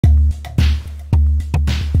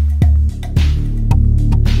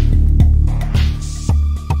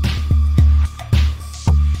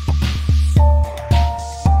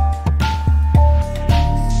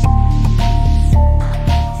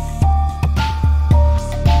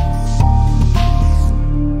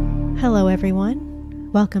Hello everyone,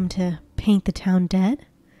 welcome to Paint the Town Dead.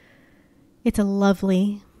 It's a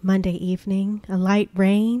lovely Monday evening, a light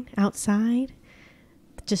rain outside,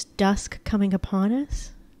 just dusk coming upon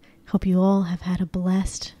us. Hope you all have had a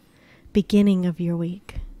blessed beginning of your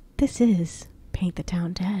week. This is Paint the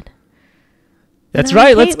Town Dead. That's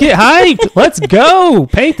right, let's get hyped. Let's go.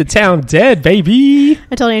 Paint the Town Dead, baby.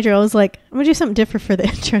 I told Andrew, I was like, I'm going to do something different for the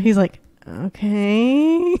intro. He's like,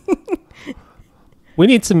 okay. We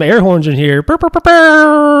need some air horns in here.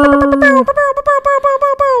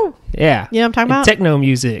 Yeah. You know what I'm talking about? Techno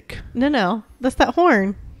music. No. That's that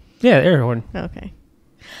horn. Yeah, air horn. Okay.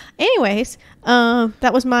 Anyways,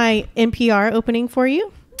 that was my NPR opening for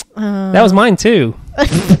you. That was mine too.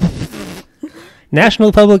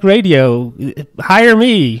 National Public Radio. Hire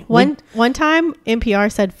me. One time, NPR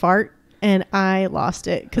said fart, and I lost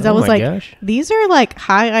it. Because I was like, gosh. These are like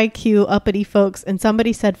high IQ, uppity folks, and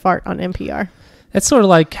somebody said fart on NPR. That's sort of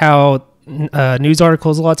like how news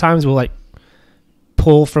articles a lot of times will like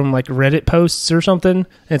pull from like Reddit posts or something. And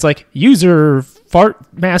it's like, user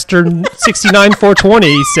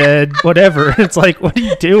fartmaster69420 said whatever. It's like, what are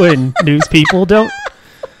you doing, news people? Don't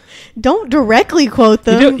directly quote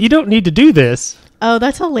them. You don't need to do this. Oh,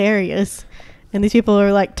 that's hilarious. And these people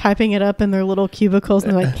are like typing it up in their little cubicles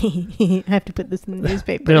and they're like, I have to put this in the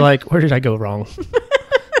newspaper. They're like, where did I go wrong?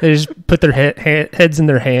 They just put their heads in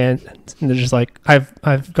their hands and they're just like,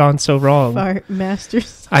 I've gone so wrong. Fart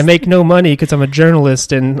masters. I make no money because I'm a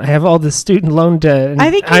journalist and I have all this student loan debt. And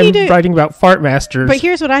I'm writing about fart masters. But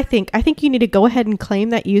here's what I think. I think you need to go ahead and claim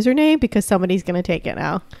that username because somebody's going to take it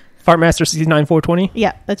now. Fartmaster69420?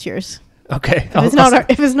 Yeah, that's yours. Okay. If it's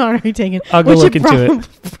not already taken. I'll go look into it.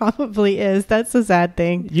 Probably is. That's a sad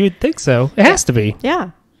thing. You would think so. It has to be. Yeah.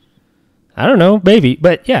 I don't know. Maybe.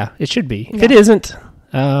 But yeah, it should be. If it isn't.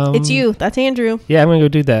 It's you. That's Andrew. Yeah, I'm going to go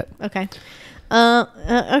do that. Okay.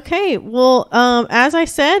 Okay. Well, as I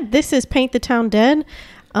said, this is Paint the Town Dead.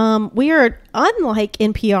 We are unlike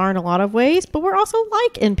NPR in a lot of ways, but we're also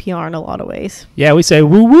like NPR in a lot of ways. Yeah, we say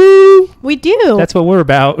woo woo. We do. That's what we're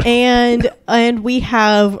about. And we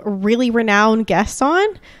have really renowned guests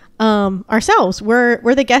on ourselves.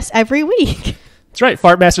 We're the guests every week. That's right.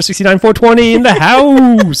 Fartmaster69420 in the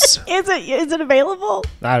house. Is it available?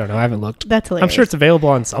 I don't know. I haven't looked. That's hilarious. I'm sure it's available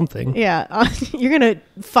on something. Yeah. You're going to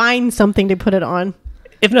find something to put it on.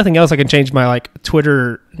 If nothing else, I can change my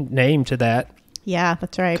Twitter name to that. Yeah,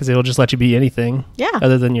 that's right. Because it'll just let you be anything. Yeah.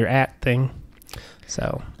 Other than your @ thing.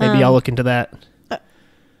 So maybe I'll look into that.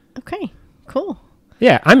 Okay. Cool.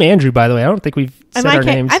 Yeah, I'm Andrew, by the way. I don't think we've said our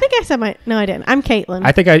names. I think I said no, I didn't. I'm Caitlin.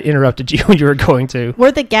 I think I interrupted you when you were going to.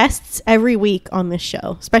 We're the guests every week on this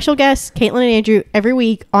show. Special guests, Caitlin and Andrew, every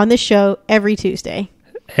week on this show, every Tuesday.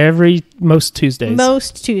 Most Tuesdays.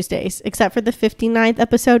 Most Tuesdays, except for the 59th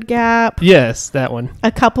episode gap. Yes, that one.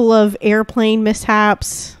 A couple of airplane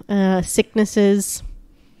mishaps, sicknesses.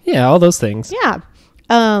 Yeah, all those things. Yeah.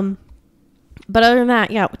 But other than that,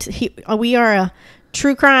 yeah, we are a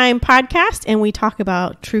true crime podcast, and we talk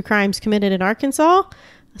about true crimes committed in Arkansas.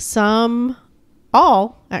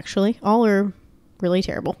 All are really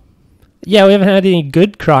terrible. Yeah, we haven't had any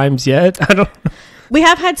good crimes yet. We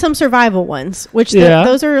have had some survival ones, which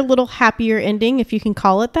those are a little happier ending, if you can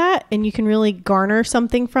call it that, and you can really garner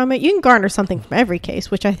something from it. You can garner something from every case,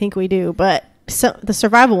 which I think we do, but the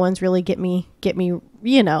survival ones really get me.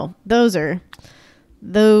 You know, those are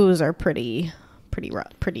pretty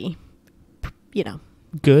rough, pretty. You know,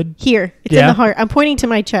 good. Here, it's in the heart. I'm pointing to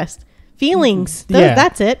my chest. Feelings.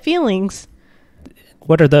 That's it. Feelings.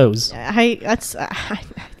 What are those?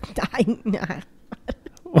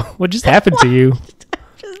 What just happened to you?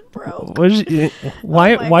 Just broke.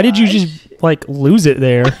 Why did you just lose it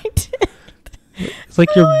there? I did. It's like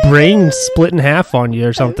your brain split in half on you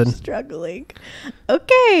or something. I'm struggling.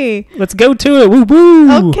 Okay. Let's go to it. Woo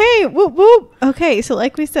woo. Okay. Woo woo. Okay. So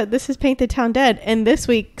like we said, this is Paint the Town Dead. And this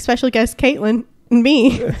week, special guest Caitlin and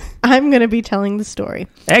me, I'm going to be telling the story.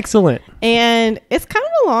 Excellent. And it's kind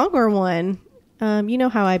of a longer one. You know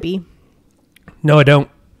how I be. No, I don't.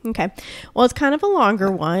 Okay. Well, it's kind of a longer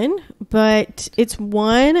one, but it's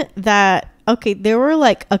one that, there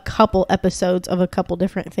were a couple episodes of a couple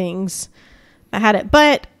different things. I had it,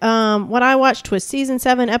 but what I watched was season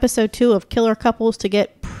 7, episode 2 of Killer Couples to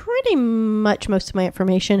get pretty much most of my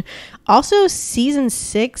information. Also, season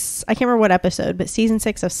 6, I can't remember what episode, but season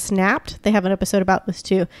 6 of Snapped, they have an episode about this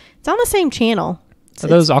too. It's on the same channel. Are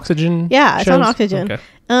those Oxygen? Yeah, it's shows? on Oxygen. Okay.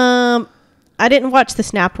 I didn't watch the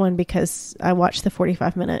Snapped one because I watched the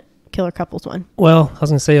 45-minute Killer Couples one. Well, I was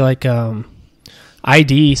gonna say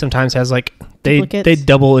ID sometimes has they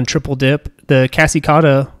double and triple dip. The Cassie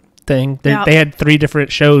Cotta thing. They had 3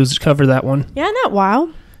 different shows cover that one. Yeah, isn't that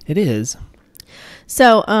wild? It is.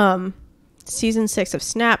 So, season 6 of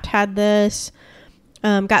Snapped had this.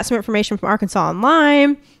 Got some information from Arkansas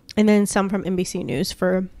Online, and then some from NBC News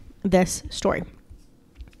for this story.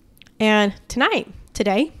 And today,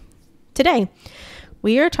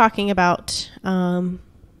 we are talking about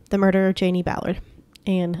the murder of Janie Ballard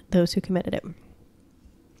and those who committed it.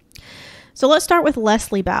 So let's start with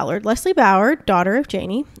Leslie Ballard. Leslie Ballard, daughter of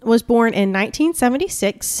Janie, was born in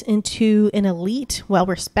 1976 into an elite,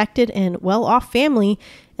 well-respected, and well-off family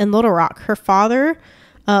in Little Rock. Her father,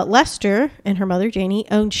 Lester, and her mother, Janie,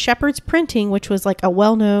 owned Shepherd's Printing, which was like a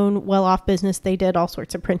well-known, well-off business. They did all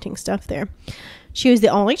sorts of printing stuff there. She was the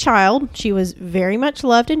only child. She was very much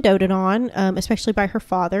loved and doted on, especially by her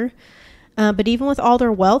father. But even with all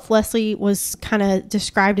their wealth, Leslie was kind of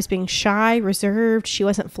described as being shy, reserved. She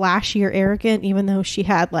wasn't flashy or arrogant, even though she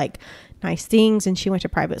had like nice things and she went to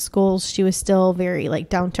private schools. She was still very like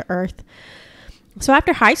down to earth. So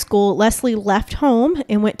after high school, Leslie left home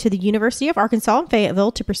and went to the University of Arkansas in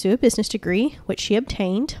Fayetteville to pursue a business degree, which she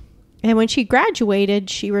obtained. And when she graduated,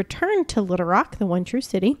 she returned to Little Rock, the one true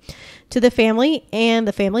city, to the family and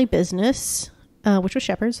the family business, which was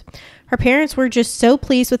Shepherd's. Her parents were just so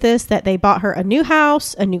pleased with this that they bought her a new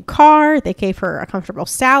house, a new car. They gave her a comfortable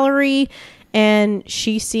salary, and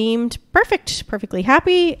she seemed perfectly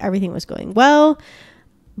happy. Everything was going well.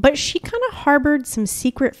 But she kind of harbored some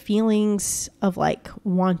secret feelings of like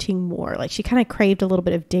wanting more. Like she kind of craved a little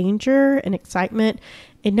bit of danger and excitement.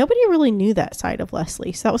 And nobody really knew that side of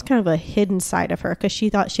Leslie. So that was kind of a hidden side of her because she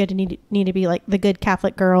thought she had to need to be like the good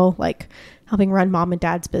Catholic girl, like helping run mom and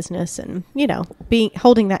dad's business and, you know,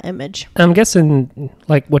 holding that image. I'm guessing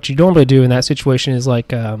like what you normally do in that situation is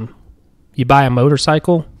like you buy a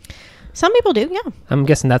motorcycle. Some people do, yeah. I'm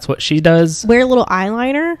guessing that's what she does. Wear a little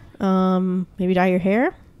eyeliner, maybe dye your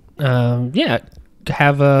hair. Yeah,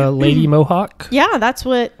 have a lady mohawk. Yeah, that's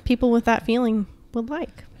what people with that feeling would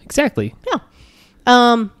like. Exactly. Yeah.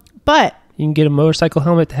 But you can get a motorcycle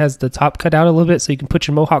helmet that has the top cut out a little bit so you can put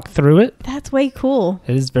your mohawk through it. That's way cool.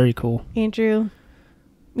 It is very cool. Andrew,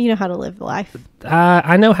 you know how to live life.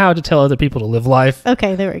 I know how to tell other people to live life.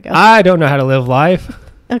 Okay, there we go. I don't know how to live life.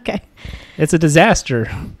 Okay. It's a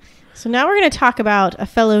disaster. So now we're going to talk about a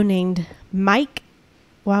fellow named Mike.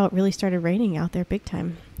 Wow, it really started raining out there big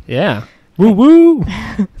time. Yeah. Woo woo.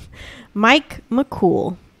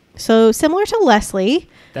 MacKool. So similar to Leslie.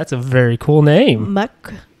 That's a very cool name.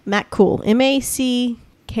 MacKool. MacKool.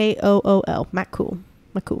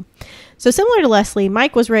 MacKool. So similar to Leslie,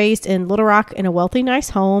 Mike was raised in Little Rock in a wealthy, nice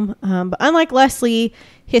home. But unlike Leslie,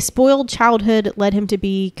 his spoiled childhood led him to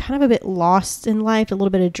be kind of a bit lost in life, a little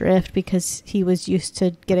bit adrift because he was used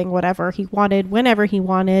to getting whatever he wanted, whenever he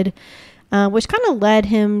wanted, which kind of led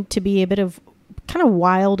him to be a bit of kind of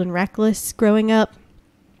wild and reckless growing up.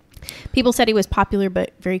 People said he was popular,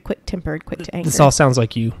 but very quick-tempered, quick to anger. This all sounds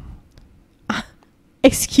like you.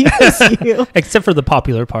 Excuse you. Except for the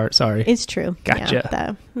popular part, sorry. It's true. Gotcha.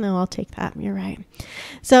 Yeah, no, I'll take that. You're right.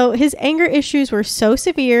 So his anger issues were so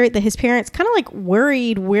severe that his parents kind of like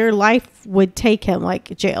worried where life would take him,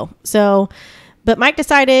 like jail. But Mike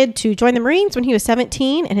decided to join the Marines when he was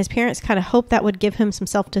 17, and his parents kind of hoped that would give him some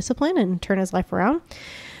self-discipline and turn his life around.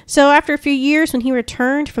 So after a few years, when he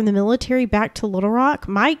returned from the military back to Little Rock,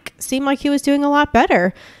 Mike seemed like he was doing a lot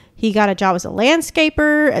better. He got a job as a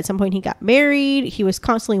landscaper. At some point, he got married. He was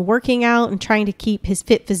constantly working out and trying to keep his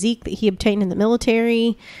fit physique that he obtained in the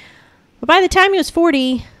military. But by the time he was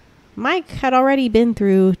 40, Mike had already been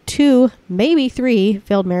through 2, maybe 3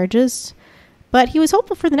 failed marriages. But he was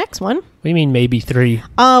hopeful for the next one. What do you mean maybe 3?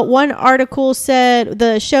 One article said,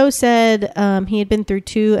 the show said he had been through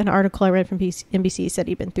 2. An article I read from NBC said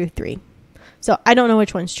he'd been through 3. So I don't know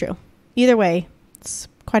which one's true. Either way, it's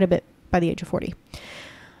quite a bit by the age of 40.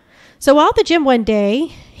 So while at the gym one day,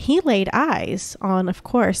 he laid eyes on, of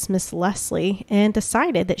course, Miss Leslie and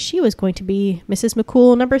decided that she was going to be Mrs.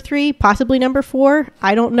 MacKool number 3, possibly number 4.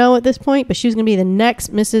 I don't know at this point, but she was going to be the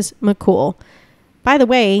next Mrs. MacKool. By the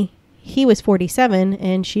way, he was 47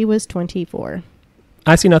 and she was 24.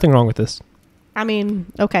 I see nothing wrong with this. I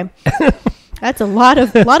mean, okay. That's a lot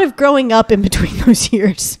of growing up in between those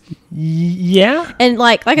years. Yeah. And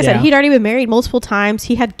like I said, he'd already been married multiple times.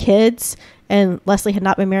 He had kids, and Leslie had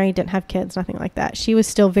not been married, didn't have kids, nothing like that. She was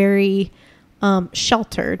still very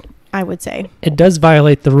sheltered, I would say. It does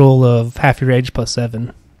violate the rule of half your age plus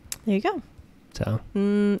 7. There you go. So.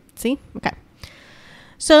 See? Okay.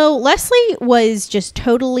 So Leslie was just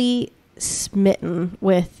totally smitten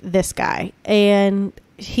with this guy. And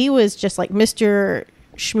he was just like Mr.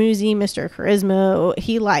 Schmoozy, Mr. Charisma.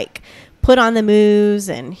 He like put on the moves,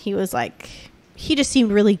 and he was like, he just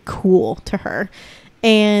seemed really cool to her.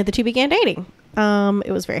 And the two began dating.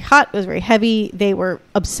 It was very hot. It was very heavy. They were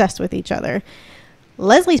obsessed with each other.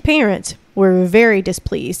 Leslie's parents were very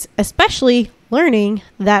displeased, especially learning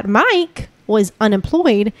that Mike was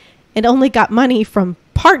unemployed and only got money from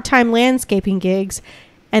part-time landscaping gigs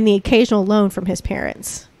and the occasional loan from his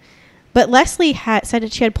parents. But Leslie said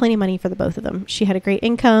that she had plenty of money for the both of them. She had a great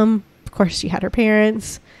income. Of course, she had her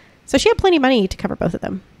parents. So she had plenty of money to cover both of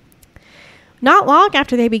them. Not long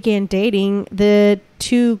after they began dating, the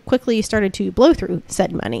two quickly started to blow through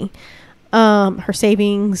said money. Her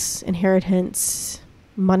savings, inheritance,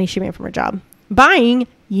 money she made from her job. Buying,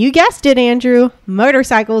 you guessed it, Andrew,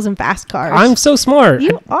 motorcycles and fast cars. I'm so smart.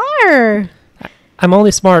 You are. I'm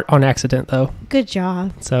only smart on accident, though. Good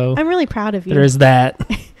job. So I'm really proud of you. There is that.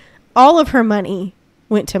 All of her money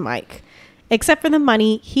went to Mike, except for the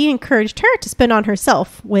money he encouraged her to spend on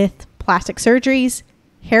herself with plastic surgeries,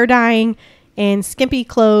 hair dyeing, and skimpy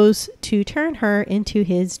clothes to turn her into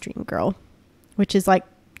his dream girl, which is like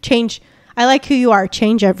change. I like who you are.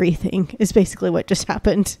 Change everything is basically what just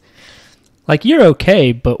happened. Like, you're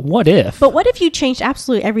okay, but what if? But what if you changed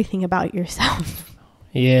absolutely everything about yourself?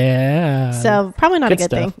 Yeah. So probably not a good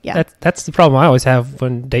thing. Yeah. That's the problem I always have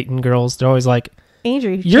when dating girls. They're always like,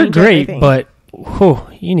 Andrew, you're great, but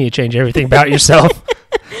you need to change everything about yourself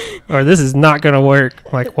or this is not going to work.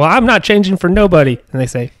 I'm like, well, I'm not changing for nobody. And they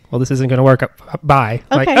say, well, this isn't going to work. Bye.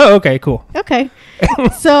 Okay. Like, oh, okay, cool. Okay.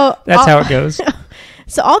 So that's how it goes.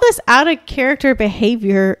 So all this out of character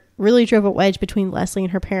behavior really drove a wedge between Leslie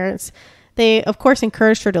and her parents. They, of course,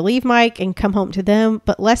 encouraged her to leave Mike and come home to them,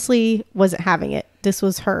 but Leslie wasn't having it. This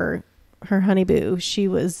was her honey boo. She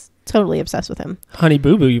was totally obsessed with him. Honey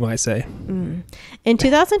boo boo, you might say. In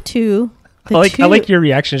 2002, I like your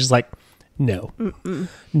reaction. Just like, no,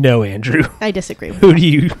 no, Andrew. I disagree with Who do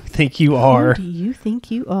you think you are? Who do you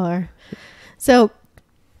think you are? So,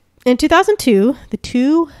 in 2002, the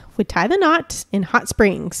two would tie the knot in Hot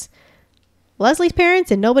Springs. Leslie's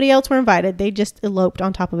parents and nobody else were invited. They just eloped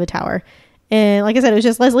on top of a tower. And like I said, it was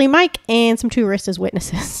just Leslie, Mike, and some tourists as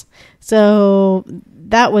witnesses. So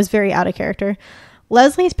that was very out of character.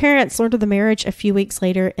 Leslie's parents learned of the marriage a few weeks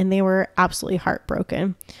later, and they were absolutely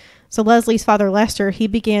heartbroken. So Leslie's father, Lester, he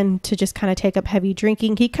began to just kind of take up heavy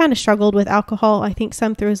drinking. He kind of struggled with alcohol, I think,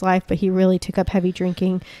 some through his life, but he really took up heavy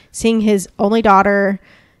drinking, seeing his only daughter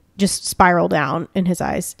just spiral down in his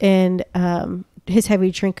eyes. And his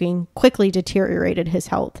heavy drinking quickly deteriorated his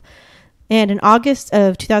health. And in August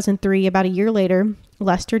of 2003, about a year later,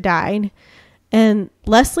 Lester died. And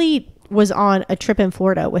Leslie was on a trip in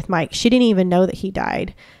Florida with Mike. She didn't even know that he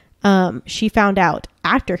died. She found out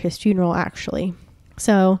after his funeral, actually.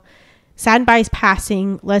 So, saddened by his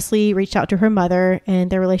passing, Leslie reached out to her mother, and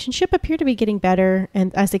their relationship appeared to be getting better.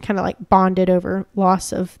 And as they kind of like bonded over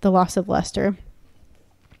the loss of Lester.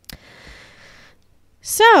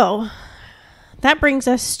 So, that brings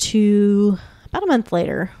us to about a month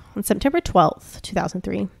later, on September 12th,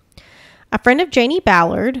 2003. A friend of Janie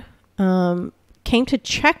Ballard came to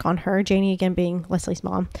check on her, Janie again being Leslie's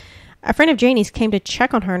mom. A friend of Janie's came to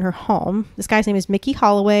check on her in her home. This guy's name is Mickey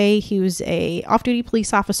Holloway. He was a off-duty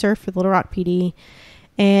police officer for Little Rock PD.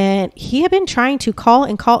 And he had been trying to call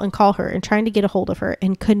her and trying to get a hold of her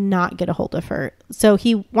and could not get a hold of her. So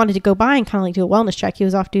he wanted to go by and kind of like do a wellness check. He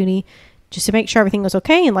was off duty just to make sure everything was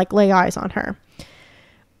okay and like lay eyes on her.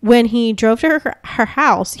 When he drove to her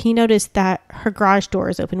house, he noticed that her garage door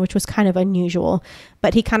is open, which was kind of unusual.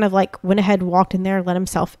 But he kind of like went ahead and walked in there, let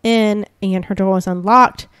himself in, and her door was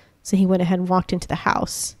unlocked. So he went ahead and walked into the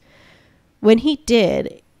house. When he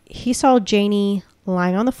did, he saw Janie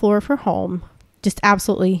lying on the floor of her home, just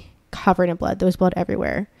absolutely covered in blood. There was blood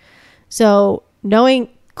everywhere. So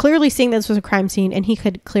clearly seeing this was a crime scene, and he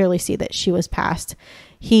could clearly see that she was passed,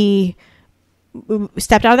 he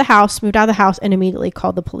stepped out of the house, moved out of the house, and immediately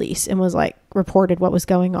called the police and was like reported what was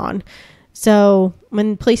going on. So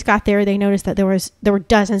when police got there, they noticed that there were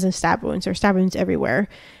dozens of stab wounds. There were stab wounds everywhere,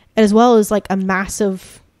 as well as like a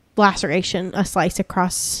massive laceration, a slice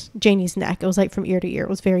across Janie's neck. It was like from ear to ear. It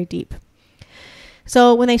was very deep.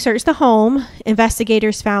 So when they searched the home,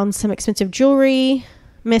 investigators found some expensive jewelry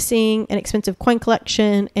missing, an expensive coin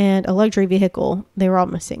collection, and a luxury vehicle. They were all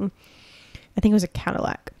missing. I think it was a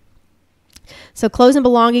Cadillac. So clothes and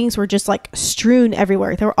belongings were just like strewn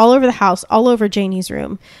everywhere. They were all over the house, all over Janie's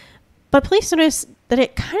room. But police noticed that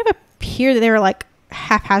it kind of appeared that they were like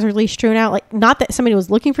haphazardly strewn out. Like not that somebody was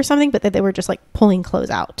looking for something, but that they were just like pulling clothes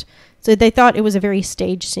out. So they thought it was a very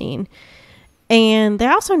staged scene. And they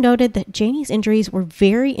also noted that Janie's injuries were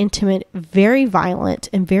very intimate, very violent,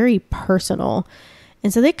 and very personal.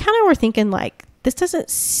 And so they kind of were thinking like this doesn't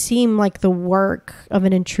seem like the work of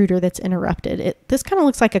an intruder that's interrupted. This kind of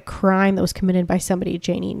looks like a crime that was committed by somebody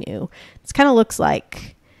Janie knew. This kind of looks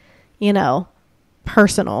like,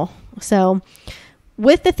 personal. So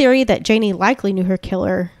with the theory that Janie likely knew her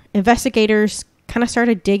killer, investigators kind of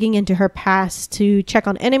started digging into her past to check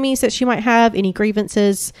on enemies that she might have, any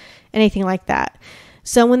grievances, anything like that.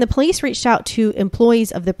 So when the police reached out to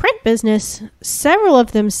employees of the print business, several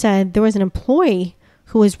of them said there was an employee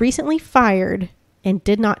who was recently fired and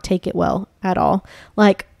did not take it well at all.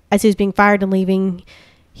 Like, as he was being fired and leaving,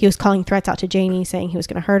 he was calling threats out to Janie, saying he was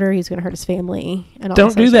going to hurt her, he was going to hurt his family. And all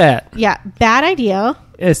Don't do that. Yeah, bad idea.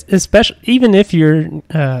 Especially, even if you're,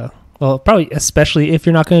 probably especially if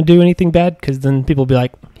you're not going to do anything bad, because then people will be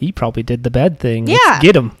like, he probably did the bad thing. Yeah. Let's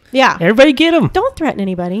get him. Yeah. Everybody get him. Don't threaten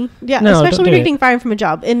anybody. Yeah, No, especially when don't you're being fired from a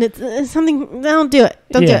job. And it's something, don't do it.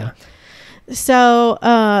 Don't do it. So,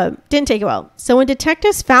 didn't take it well. So when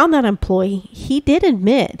detectives found that employee, he did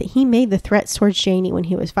admit that he made the threats towards Janie when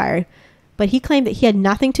he was fired, but he claimed that he had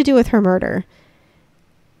nothing to do with her murder.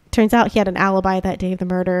 Turns out he had an alibi that day of the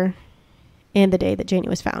murder and the day that Janie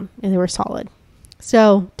was found, and they were solid.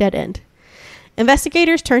 So, dead end.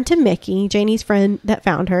 Investigators turned to Mickey, Janie's friend that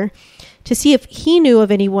found her, to see if he knew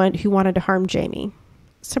of anyone who wanted to harm Janie.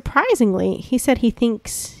 Surprisingly, he said he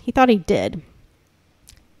thought he did.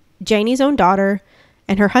 Janie's own daughter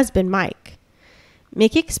and her husband, Mike.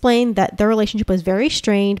 Mickey explained that their relationship was very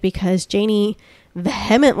strained because Janie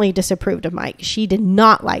vehemently disapproved of Mike. She did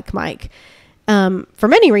not like Mike for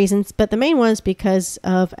many reasons, but the main was because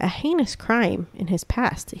of a heinous crime in his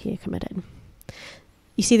past that he had committed.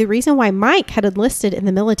 You see, the reason why Mike had enlisted in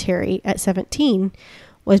the military at 17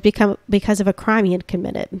 was because of a crime he had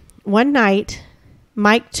committed. One night,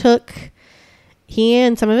 he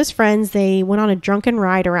and some of his friends, they went on a drunken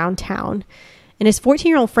ride around town, and his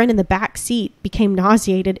 14-year-old friend in the back seat became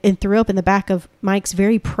nauseated and threw up in the back of Mike's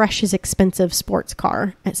very precious, expensive sports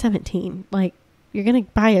car at 17. Like, you're going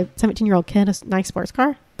to buy a 17-year-old kid a nice sports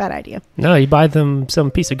car? Bad idea. No, you buy them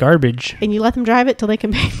some piece of garbage. And you let them drive it till they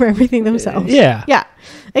can pay for everything themselves. Yeah. Yeah,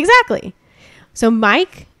 exactly. So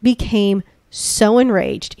Mike became so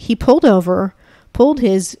enraged, he pulled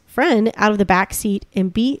his friend out of the back seat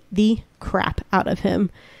and beat the crap out of him.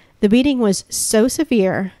 The beating was so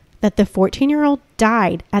severe that the 14-year-old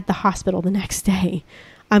died at the hospital the next day.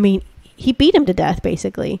 I mean, he beat him to death,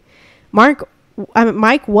 basically. Mike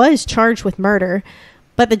was charged with murder,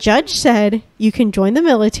 but the judge said you can join the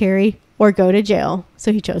military or go to jail.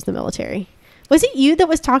 So he chose the military. Was it you that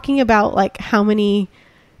was talking about like how many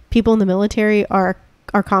people in the military are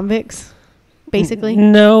convicts? Basically?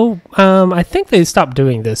 No. I think they stopped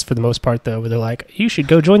doing this for the most part, though, where they're like, you should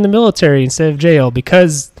go join the military instead of jail,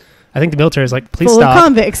 because I think the military is like, please full stop. Of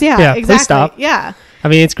convicts, yeah, exactly. Please stop. Yeah. I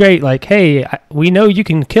mean, it's great. Like, hey, we know you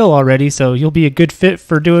can kill already, so you'll be a good fit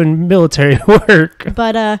for doing military work.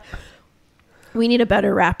 But we need a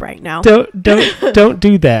better rap right now. Don't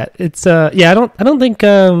do that. It's I don't think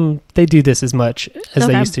they do this as much as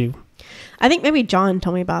they used to. I think maybe John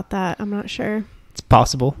told me about that. I'm not sure. It's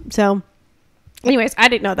possible. So, anyways, I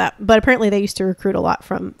didn't know that, but apparently they used to recruit a lot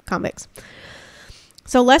from convicts.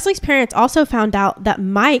 So Leslie's parents also found out that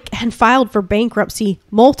Mike had filed for bankruptcy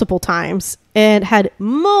multiple times and had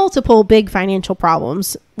multiple big financial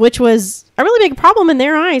problems, which was a really big problem in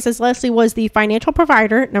their eyes, as Leslie was the financial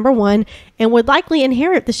provider, number one, and would likely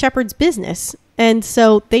inherit the Shepherd's business. And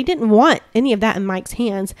so they didn't want any of that in Mike's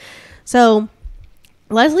hands. So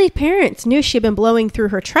Leslie's parents knew she had been blowing through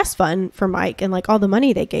her trust fund for Mike and like all the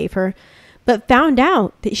money they gave her, but found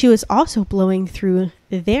out that she was also blowing through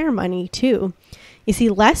their money too. You see,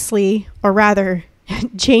 Leslie, or rather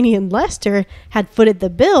Janie and Lester, had footed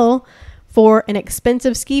the bill for an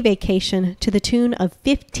expensive ski vacation to the tune of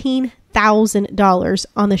 $15,000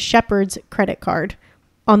 on the Shepherd's credit card,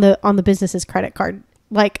 on the business's credit card.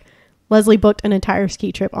 Like, Leslie booked an entire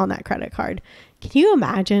ski trip on that credit card. Can you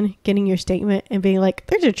imagine getting your statement and being like,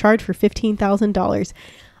 there's a charge for $15,000?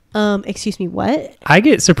 Excuse me, what? I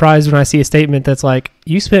get surprised when I see a statement that's like,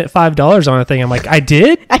 you spent $5 on a thing. I'm like, I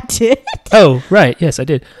did? I did? Oh, right. Yes, I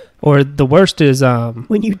did. Or the worst is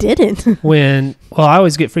when you didn't. I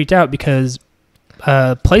always get freaked out because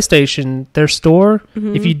PlayStation, their store,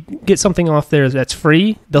 if you get something off there that's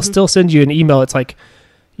free, they'll still send you an email. It's like,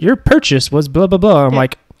 your purchase was blah, blah, blah. I'm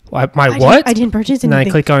like, what? I didn't purchase anything. And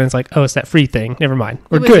I click on it, it's like, oh, it's that free thing. Never mind.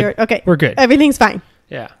 We're good. Okay. We're good. Everything's fine.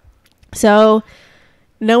 Yeah. So,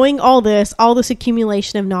 knowing all this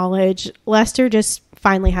accumulation of knowledge, Lester just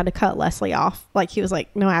finally had to cut Leslie off. Like, he was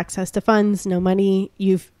like, no access to funds, no money.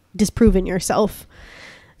 You've disproven yourself.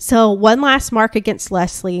 So one last mark against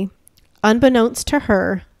Leslie. Unbeknownst to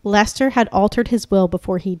her, Lester had altered his will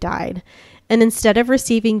before he died. And instead of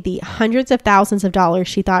receiving the hundreds of thousands of dollars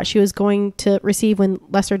she thought she was going to receive when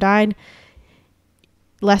Lester died,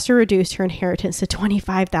 Lester reduced her inheritance to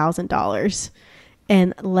 $25,000.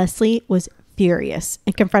 And Leslie was furious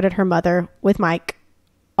and confronted her mother with Mike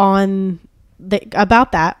about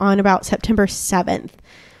September 7th.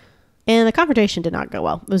 And the confrontation did not go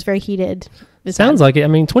well. It was very heated. It sounds like it. I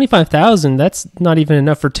mean, $25,000, that's not even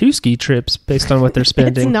enough for 2 ski trips based on what they're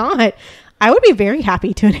spending. It's not. I would be very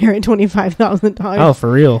happy to inherit $25,000. Oh,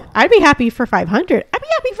 for real? I'd be happy for $500. I'd be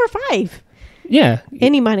happy for $5. Yeah.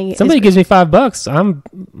 Any money. Somebody gives me $5, I'm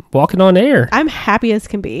walking on air. I'm happy as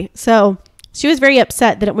can be. So she was very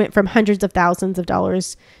upset that it went from hundreds of thousands of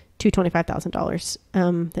dollars to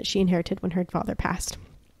 $25,000 that she inherited when her father passed.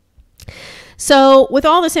 So with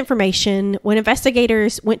all this information, when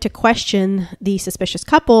investigators went to question the suspicious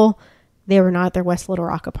couple, they were not at their West Little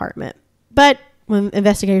Rock apartment. But when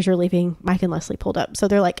investigators were leaving, Mike and Leslie pulled up. So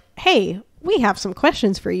they're like, hey, we have some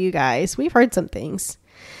questions for you guys. We've heard some things.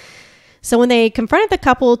 So when they confronted the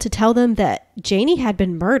couple to tell them that Janie had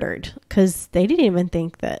been murdered, because they didn't even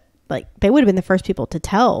think that, like, they would have been the first people to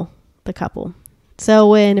tell the couple. So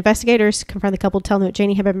when investigators confronted the couple to tell them that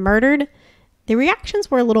Janie had been murdered, the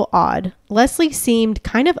reactions were a little odd. Leslie seemed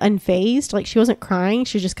kind of unfazed, like she wasn't crying.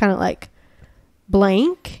 She was just kind of like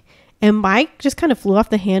blank. And Mike just kind of flew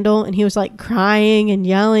off the handle, and he was like crying and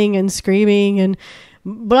yelling and screaming and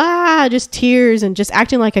blah, just tears and just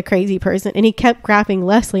acting like a crazy person. And he kept grabbing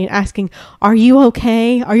Leslie and asking, are you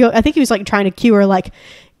okay? I think he was like trying to cue her, like,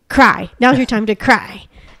 cry. Now's your time to cry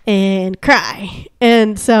and cry.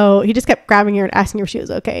 And so he just kept grabbing her and asking her if she was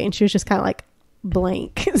okay. And she was just kind of like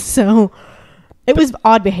blank. So it was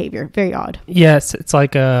odd behavior, very odd. Yes, it's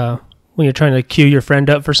like when you're trying to cue your friend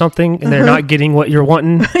up for something and they're not getting what you're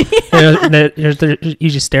wanting. You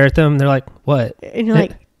just stare at them and they're like, what? And you're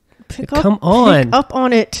like, come on. Pick up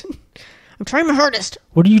on it. I'm trying my hardest.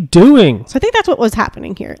 What are you doing? So I think that's what was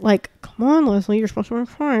happening here. Like, come on, Leslie, you're supposed to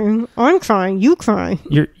be crying. I'm crying. You cry.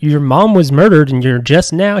 Your mom was murdered and you're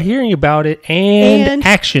just now hearing about it and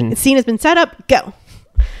action. The scene has been set up. Go.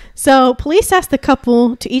 So police asked the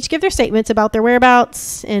couple to each give their statements about their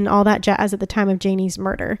whereabouts and all that jazz at the time of Janie's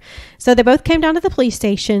murder. So they both came down to the police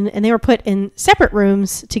station and they were put in separate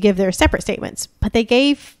rooms to give their separate statements. But they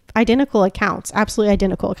gave identical accounts, absolutely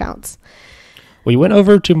identical accounts. We went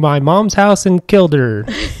over to my mom's house and killed her.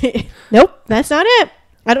 Nope, that's not it.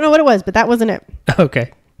 I don't know what it was, but that wasn't it.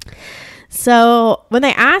 Okay. So when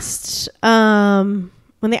they asked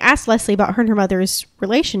Leslie about her and her mother's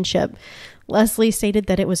relationship, Leslie stated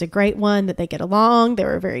that it was a great one, that they get along, they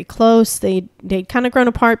were very close, they'd kind of grown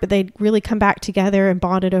apart, but they'd really come back together and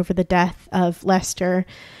bonded over the death of Lester.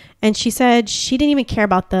 And she said she didn't even care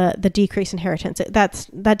about the decreased inheritance. That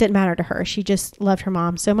didn't matter to her. She just loved her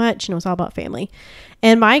mom so much, and it was all about family.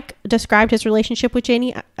 And Mike described his relationship with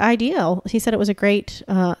Janie ideal. He said it was a great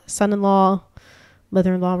son-in-law,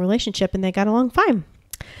 mother-in-law relationship, and they got along fine.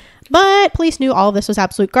 But police knew all of this was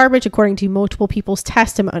absolute garbage, according to multiple people's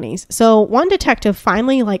testimonies. So one detective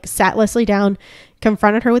finally sat Leslie down,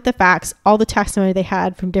 confronted her with the facts, all the testimony they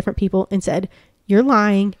had from different people, and said, you're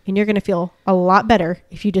lying, and you're going to feel a lot better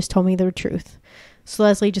if you just told me the truth. So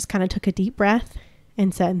Leslie just kind of took a deep breath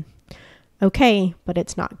and said, okay, but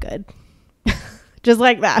it's not good. Just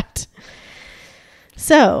like that.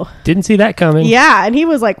 So. Didn't see that coming. Yeah, and he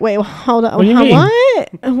was like, wait, hold on. What do you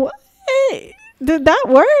mean? What? Did that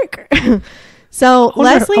work? So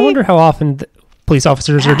Leslie. I wonder how often police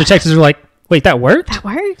officers or detectives are like, wait, that worked? That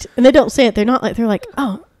worked? And they don't say it. They're not like, they're like,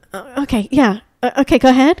 oh, okay, yeah. Okay, go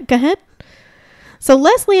ahead. So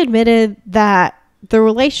Leslie admitted that the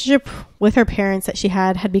relationship with her parents that she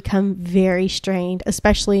had become very strained,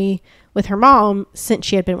 especially with her mom since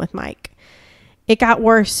she had been with Mike. It got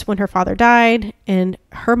worse when her father died, and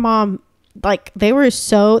her mom, they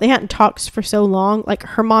hadn't talked for so long.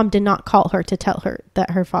 Her mom did not call her to tell her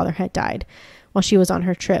that her father had died while she was on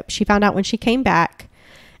her trip. She found out when she came back.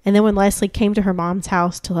 And then when Leslie came to her mom's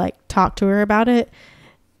house to talk to her about it,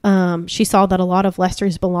 she saw that a lot of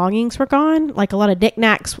Lester's belongings were gone. A lot of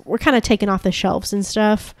knickknacks were kind of taken off the shelves and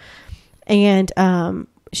stuff. And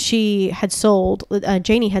Janie had sold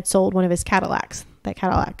one of his Cadillacs, that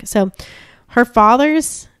Cadillac. So her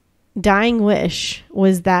father's dying wish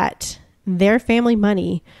was that their family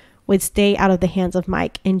money would stay out of the hands of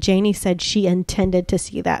Mike. And Janie said she intended to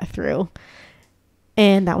see that through.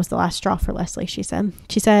 And that was the last straw for Leslie, she said.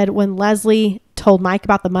 She said when Leslie told Mike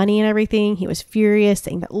about the money and everything, he was furious,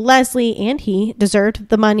 saying that Leslie and he deserved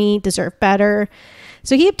the money, deserved better.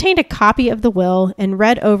 So he obtained a copy of the will and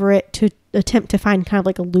read over it to attempt to find kind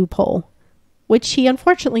of a loophole, which he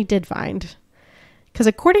unfortunately did find. Because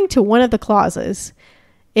according to one of the clauses,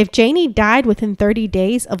 If Janie died within 30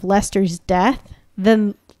 days of Lester's death,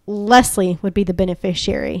 then Leslie would be the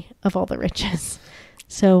beneficiary of all the riches.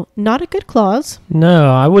 So, not a good clause.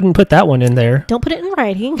 No, I wouldn't put that one in there. Don't put it in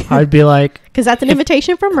writing. I'd be like... Because that's an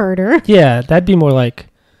invitation for murder. Yeah, that'd be more like,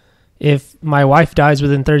 if my wife dies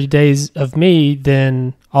within 30 days of me,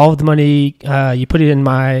 then all of the money, you put it in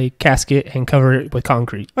my casket and cover it with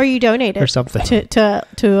concrete. Or you donate it. Or something.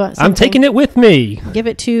 To I'm taking it with me. Give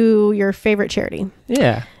it to your favorite charity.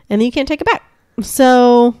 Yeah. And then you can't take it back.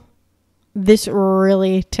 So, this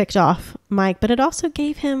really ticked off Mike, but it also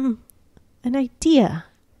gave him an idea.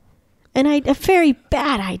 A very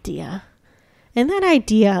bad idea. And that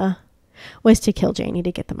idea was to kill Janie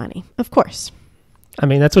to get the money. Of course. I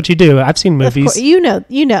mean, that's what you do. I've seen movies. Of course.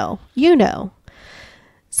 You know.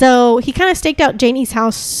 So he kind of staked out Janie's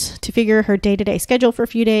house to figure her day-to-day schedule for a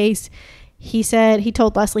few days. He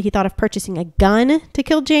told Leslie he thought of purchasing a gun to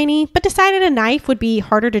kill Janie, but decided a knife would be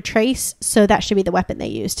harder to trace, so that should be the weapon they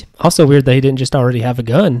used. Also weird that he didn't just already have a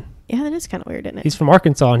gun. Yeah, that is kind of weird, isn't it? He's from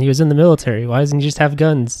Arkansas and he was in the military. Why doesn't he just have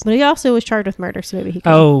guns? But he also was charged with murder, so maybe he could.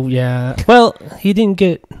 Oh, yeah. Well, he didn't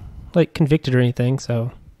get, convicted or anything,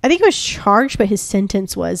 so... I think he was charged, but his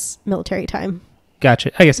sentence was military time.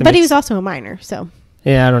 Gotcha. I guess But he was also a minor, so...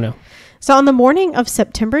 Yeah, I don't know. So on the morning of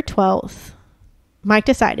September 12th, Mike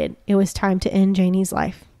decided it was time to end Janie's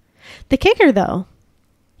life. The kicker, though,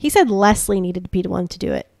 he said Leslie needed to be the one to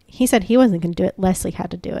do it. He said he wasn't going to do it. Leslie had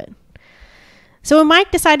to do it. So when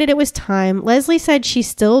Mike decided it was time, Leslie said she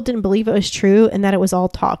still didn't believe it was true and that it was all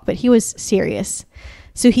talk, but he was serious.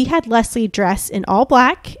 So he had Leslie dress in all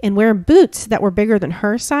black and wear boots that were bigger than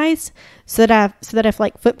her size so that if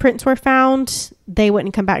footprints were found, they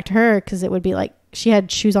wouldn't come back to her, because it would be like she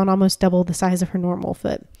had shoes on almost double the size of her normal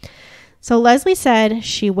foot. So Leslie said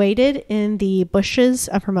she waited in the bushes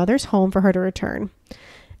of her mother's home for her to return.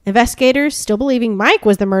 Investigators, still believing Mike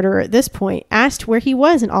was the murderer at this point, asked where he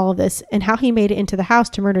was in all of this and how he made it into the house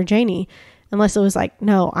to murder Janie. Unless it was like,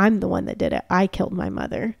 no, I'm the one that did it. I killed my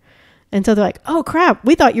mother. And so they're like, oh crap,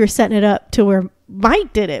 we thought you were setting it up to where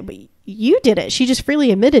Mike did it, but you did it. She just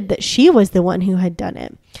freely admitted that she was the one who had done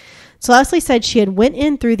it. So Leslie said she had went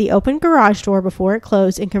in through the open garage door before it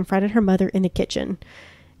closed and confronted her mother in the kitchen.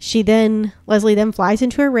 Leslie then flies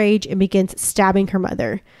into a rage and begins stabbing her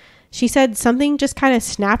mother. She said something just kind of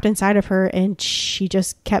snapped inside of her and she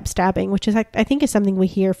just kept stabbing, which is, I think, is something we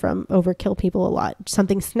hear from overkill people a lot.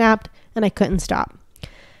 Something snapped and I couldn't stop.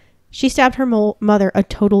 She stabbed her mother a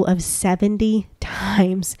total of 70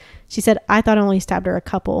 times. She said, I thought I only stabbed her a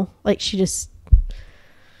couple. She just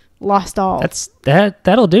lost all.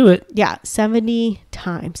 That'll do it. Yeah, 70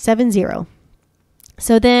 times. 70.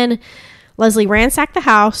 So then Leslie ransacked the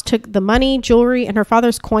house, took the money, jewelry, and her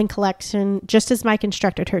father's coin collection, just as Mike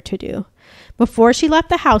instructed her to do. Before she left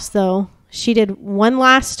the house, though, she did one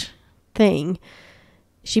last thing.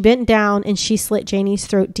 She bent down and she slit Janie's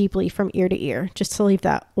throat deeply from ear to ear, just to leave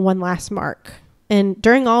that one last mark. And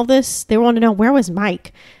during all this, they wanted to know, where was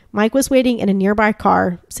Mike? Mike was waiting in a nearby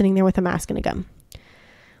car, sitting there with a mask and a gun.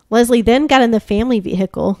 Leslie then got in the family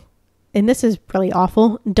vehicle, and this is really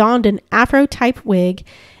awful, donned an afro-type wig,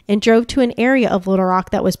 and drove to an area of Little Rock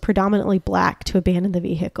that was predominantly black to abandon the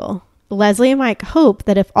vehicle. Leslie and Mike hoped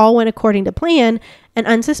that if all went according to plan, an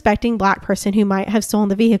unsuspecting black person who might have stolen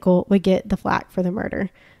the vehicle would get the flak for the murder.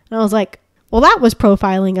 And I was like, well, that was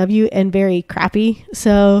profiling of you and very crappy.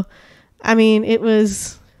 So, I mean, it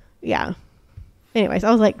was, yeah. Anyways,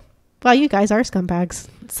 I was like, well, you guys are scumbags.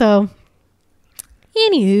 So,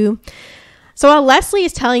 anywho. So while Leslie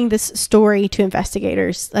is telling this story to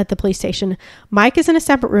investigators at the police station, Mike is in a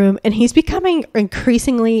separate room and he's becoming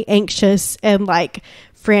increasingly anxious and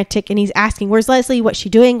frantic, and he's asking, where's Leslie? What's she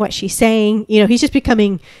doing? What's she saying? He's just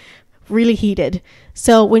becoming really heated.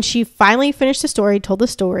 So when she finally finished told the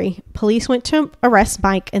story, police went to arrest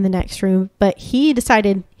Mike in the next room, but he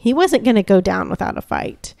decided he wasn't going to go down without a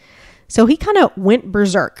fight. So he kind of went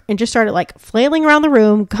berserk and just started flailing around the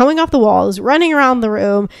room, going off the walls, running around the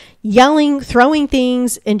room, yelling, throwing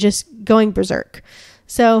things, and just going berserk.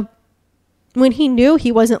 So when he knew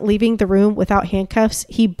he wasn't leaving the room without handcuffs,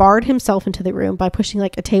 he barred himself into the room by pushing a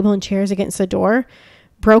table and chairs against the door,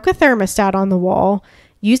 broke a thermostat on the wall,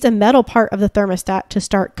 used a metal part of the thermostat to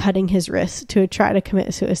start cutting his wrists to try to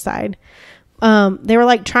commit suicide. They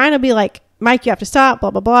were trying to be Mike, you have to stop, blah,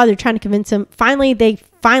 blah, blah. They're trying to convince him. They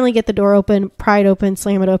finally get the door open, pry it open,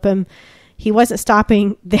 slam it open. He wasn't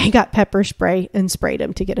stopping. They got pepper spray and sprayed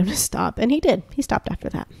him to get him to stop. And he did. He stopped after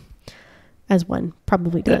that, as one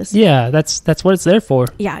probably does. Yeah, that's what it's there for.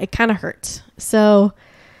 Yeah, it kind of hurts. So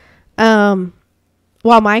while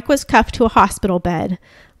Mike was cuffed to a hospital bed,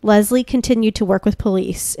 Leslie continued to work with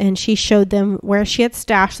police, and she showed them where she had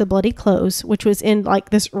stashed the bloody clothes, which was in like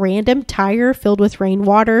this random tire filled with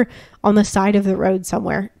rainwater on the side of the road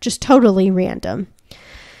somewhere. Just totally random.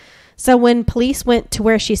 So when police went to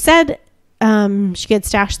where she said she had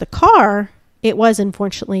stashed the car, it was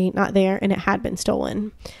unfortunately not there, and it had been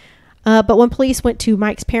stolen. But when police went to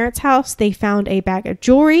Mike's parents' house, they found a bag of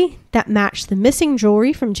jewelry that matched the missing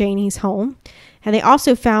jewelry from Janie's home. And they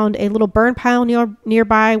also found a little burn pile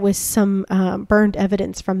nearby with some burned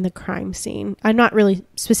evidence from the crime scene. I'm not really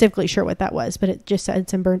specifically sure what that was, but it just said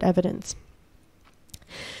some burned evidence.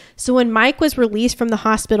 So when Mike was released from the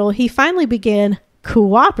hospital, he finally began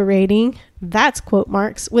cooperating, that's quote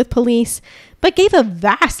marks, with police, but gave a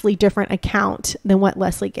vastly different account than what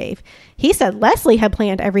Leslie gave. He said Leslie had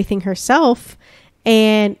planned everything herself,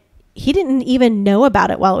 and he didn't even know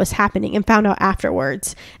about it while it was happening and found out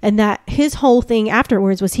afterwards. And that his whole thing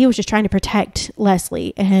afterwards was he was just trying to protect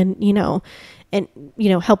Leslie and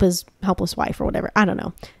help his helpless wife or whatever. I don't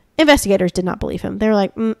know. Investigators did not believe him. They were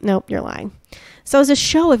like, nope, you're lying. So as a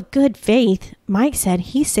show of good faith, Mike said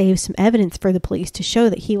he saved some evidence for the police to show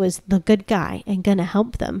that he was the good guy and gonna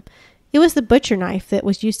help them. It was the butcher knife that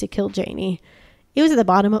was used to kill Janie. It was at the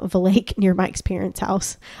bottom of a lake near Mike's parents'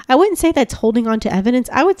 house. I wouldn't say that's holding on to evidence.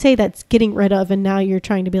 I would say that's getting rid of, and now you're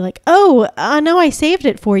trying to be like, no, I saved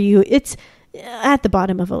it for you. It's at the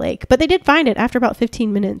bottom of a lake. But they did find it after about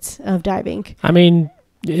 15 minutes of diving. I mean,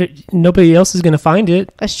 nobody else is going to find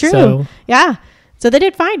it. That's true. So. Yeah. So they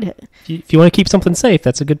did find it. If you want to keep something safe,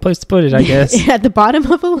 that's a good place to put it, I guess. At the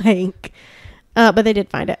bottom of a lake. But they did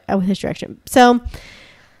find it with his direction. So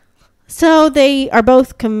they are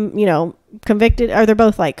both, convicted, or they're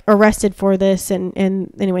both like arrested for this.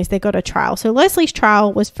 And anyways, they go to trial. So Leslie's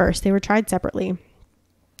trial was first. They were tried separately.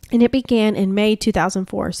 And it began in May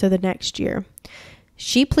 2004. So the next year.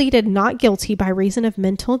 She pleaded not guilty by reason of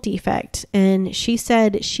mental defect, and she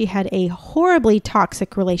said she had a horribly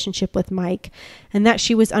toxic relationship with Mike and that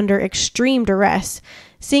she was under extreme duress,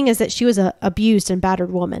 seeing as that she was an abused and battered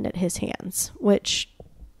woman at his hands, which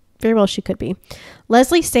very well she could be.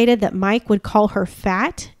 Leslie stated that Mike would call her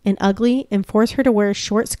fat and ugly and force her to wear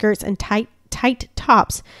short skirts and tight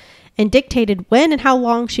tops, and dictated when and how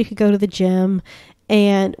long she could go to the gym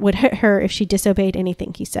and would hit her if she disobeyed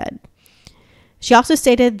anything he said. She also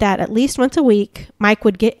stated that at least once a week, Mike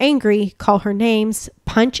would get angry, call her names,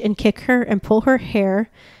 punch and kick her, and pull her hair.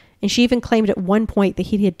 And she even claimed at one point that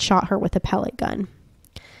he had shot her with a pellet gun.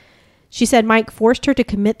 She said Mike forced her to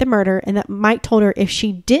commit the murder, and that Mike told her if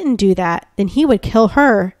she didn't do that, then he would kill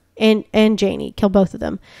her and Janie, kill both of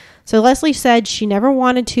them. So Leslie said she never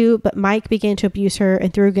wanted to, but Mike began to abuse her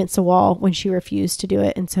and threw against the wall when she refused to do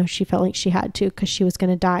it. And so she felt like she had to because she was going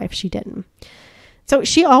to die if she didn't. So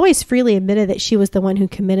she always freely admitted that she was the one who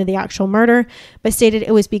committed the actual murder, but stated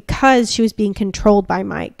it was because she was being controlled by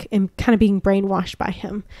Mike and kind of being brainwashed by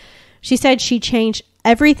him. She said she changed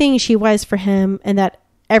everything she was for him and that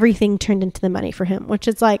everything turned into the money for him, which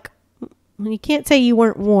is like, you can't say you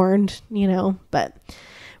weren't warned, but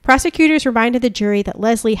prosecutors reminded the jury that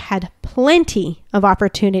Leslie had plenty of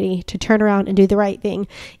opportunity to turn around and do the right thing.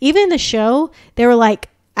 Even in the show, they were like,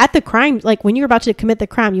 at the crime, like when you're about to commit the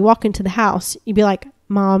crime, you walk into the house, you'd be like,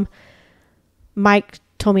 Mom, Mike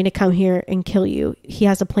told me to come here and kill you. He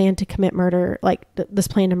has a plan to commit murder, like this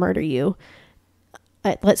plan to murder you.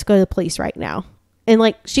 Let's go to the police right now. And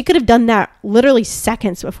like, she could have done that literally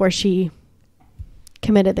seconds before she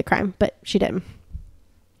committed the crime, but she didn't.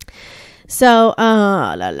 So,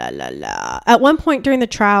 At one point during the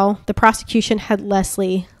trial, the prosecution had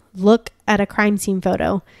Leslie look at a crime scene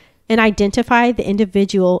photo and identify the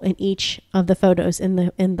individual in each of the photos in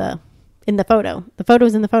the photo. The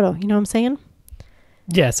photos in the photo. You know what I'm saying?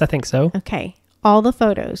 Yes, I think so. Okay. All the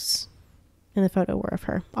photos in the photo were of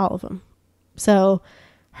her. All of them. So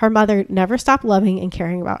her mother never stopped loving and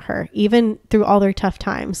caring about her, even through all their tough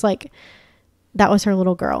times. Like, that was her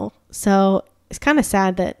little girl. So it's kind of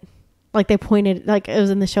sad that, like, they pointed, like, it was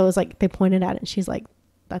in the show, it was like they pointed at it and she's like,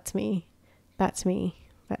 that's me. That's me.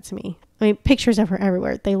 That's me. I mean, pictures of her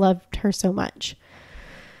everywhere. They loved her so much.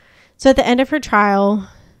 So at the end of her trial,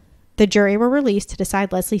 the jury were released to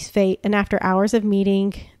decide Leslie's fate. And after hours of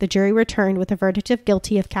meeting, the jury returned with a verdict of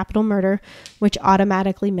guilty of capital murder, which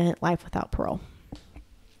automatically meant life without parole.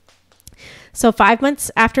 So 5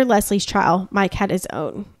 months after Leslie's trial, Mike had his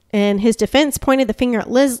own. And his defense pointed the finger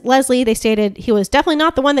at Leslie. They stated he was definitely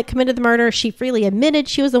not the one that committed the murder. She freely admitted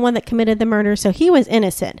she was the one that committed the murder, so he was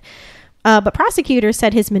innocent. But prosecutors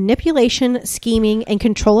said his manipulation, scheming, and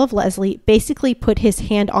control of Leslie basically put his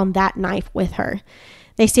hand on that knife with her.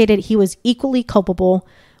 They stated he was equally culpable.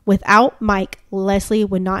 Without Mike, Leslie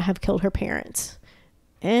would not have killed her parents.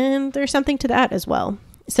 And there's something to that as well.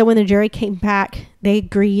 So when the jury came back, they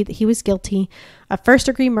agreed that he was guilty of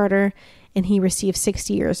first-degree murder, and he received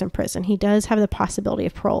 60 years in prison. He does have the possibility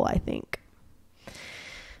of parole, I think.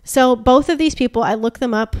 So both of these people, I looked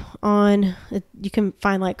them up on, you can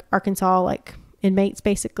find like Arkansas, like inmates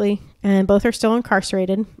basically, and both are still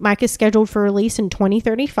incarcerated. Mike is scheduled for release in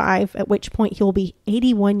 2035, at which point he will be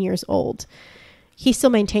 81 years old. He still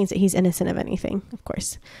maintains that he's innocent of anything, of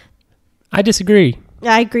course. I disagree.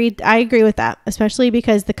 I agree with that, especially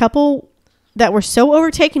because the couple that were so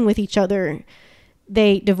overtaken with each other,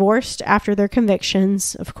 they divorced after their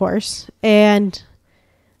convictions, of course. And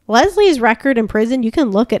Leslie's record in prison, you can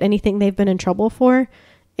look at anything they've been in trouble for.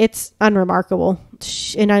 It's unremarkable.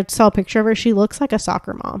 And I saw a picture of her. She looks like a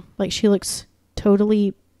soccer mom. Like, she looks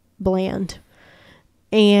totally bland.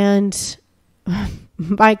 And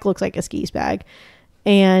Mike looks like a skis bag.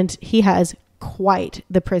 And he has quite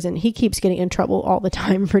the prison. He keeps getting in trouble all the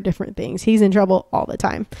time for different things. He's in trouble all the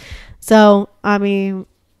time. So, I mean,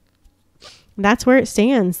 that's where it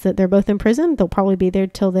stands, that they're both in prison. They'll probably be there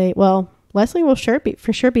till Leslie will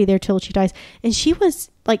for sure be there till she dies. And she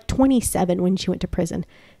was like 27 when she went to prison.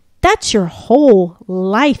 That's your whole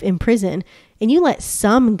life in prison. And you let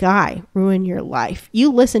some guy ruin your life.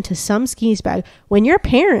 You listen to some skis bag when your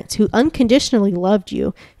parents, who unconditionally loved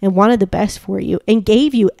you and wanted the best for you and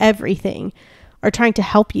gave you everything, are trying to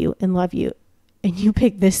help you and love you, and you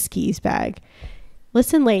pick this skis bag.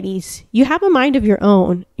 Listen, ladies, you have a mind of your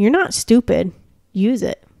own. You're not stupid. Use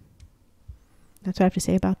it. That's what I have to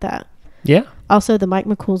say about that. Yeah. Also, the Mike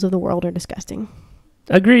MacKools of the world are disgusting.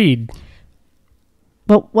 Agreed.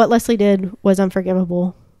 But what Leslie did was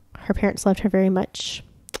unforgivable. Her parents loved her very much,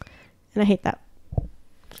 and I hate that.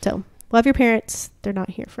 So, love your parents. They're not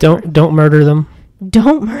here forever. Don't murder them.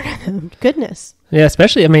 Don't murder them. Goodness. Yeah,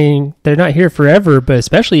 especially, I mean, they're not here forever, but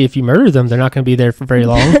especially if you murder them, they're not going to be there for very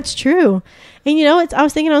long. That's true. And you know, I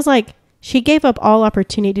was like, she gave up all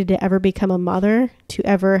opportunity to ever become a mother, to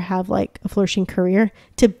ever have like a flourishing career,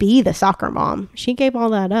 to be the soccer mom. She gave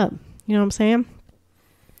all that up. You know what I'm saying?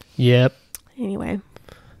 Yep. Anyway,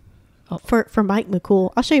 for Mike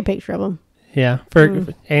MacKool, I'll show you a picture of him. Yeah.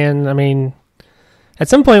 And I mean, at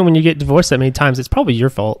some point when you get divorced that many times, it's probably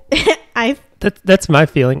your fault. That's my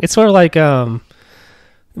feeling. It's sort of like,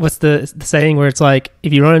 what's the saying where it's like,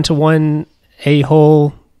 if you run into one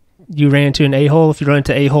a-hole, you ran into an a-hole. If you run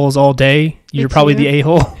into a-holes all day, you're probably the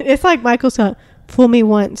a-hole. It's like Michael's son, fool me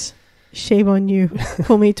once, shame on you.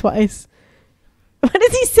 Fool me twice. What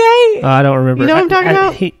does he say? I don't remember. You know what I'm talking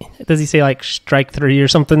about? Does he say like strike 3 or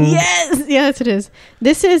something? Yes. Yes, it is.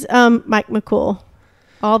 This is Mike MacKool.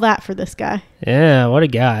 All that for this guy. Yeah, what a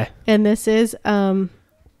guy. And this is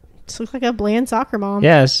this looks like a bland soccer mom.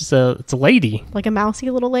 Yeah, it's a lady. Like a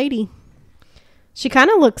mousy little lady. She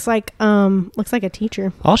kind of looks like a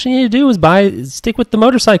teacher. All she needed to do was stick with the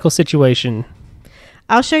motorcycle situation.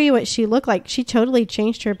 I'll show you what she looked like. She totally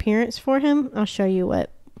changed her appearance for him. I'll show you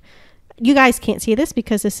what. You guys can't see this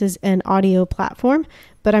because this is an audio platform,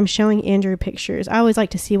 but I'm showing Andrew pictures. I always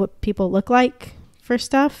like to see what people look like for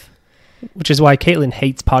stuff. Which is why Caitlin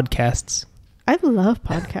hates podcasts. I love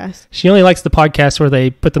podcasts. She only likes the podcasts where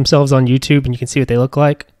they put themselves on YouTube and you can see what they look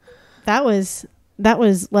like. That was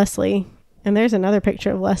Leslie. And there's another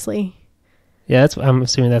picture of Leslie. Yeah, I'm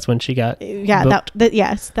assuming that's when she got booked.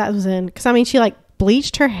 Yes, that was in. Because, I mean, she, like,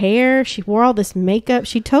 bleached her hair. She wore all this makeup.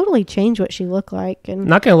 She totally changed what she looked like. And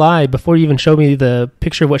not going to lie, before you even showed me the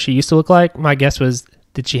picture of what she used to look like, my guess was,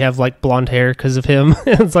 did she have, like, blonde hair because of him?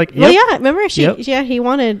 It's like, yep. Well, yeah, remember? He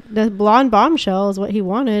wanted the blonde bombshell is what he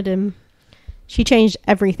wanted, and she changed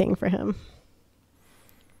everything for him.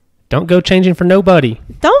 Don't go changing for nobody.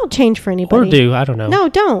 Don't change for anybody. Or do. I don't know. No,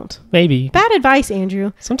 don't. Maybe. Bad advice,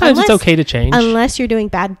 Andrew. Sometimes it's okay to change. Unless you're doing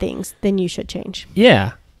bad things, then you should change.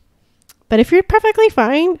 Yeah. But if you're perfectly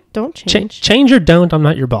fine, don't change. Change or don't. I'm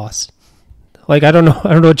not your boss. Like, I don't know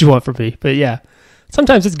what you want from me. But yeah.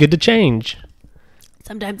 Sometimes it's good to change.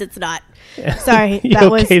 Sometimes it's not. Yeah. Sorry. That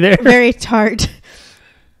was there? Very tart.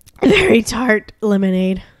 Very tart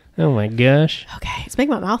lemonade. Oh my gosh. Okay. It's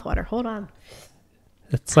making my mouth water. Hold on.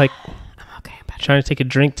 It's like trying to take a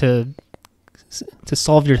drink to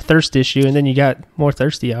solve your thirst issue, and then you got more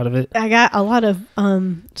thirsty out of it. I got a lot of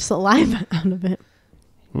saliva out of it.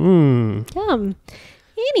 Yum.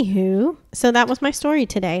 Anywho, so that was my story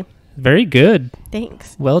today. Very good.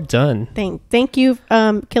 Thanks. Well done. Thank you,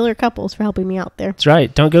 Killer Couples, for helping me out there. That's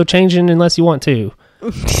right. Don't go changing unless you want to.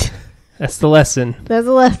 That's the lesson. That's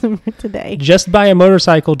a lesson for today. Just buy a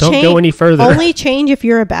motorcycle. Don't go any further. Only change if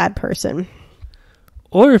you're a bad person.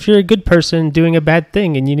 Or if you're a good person doing a bad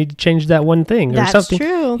thing and you need to change that one thing or something.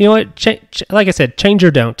 That's true. You know what? Like I said, change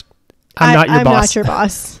or don't. I'm not your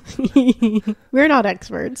boss. I'm not your boss. We're not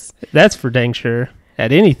experts. That's for dang sure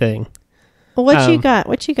at anything. Well, what you got?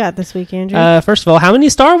 What you got this week, Andrew? First of all, how many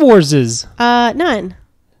Star Warses? None.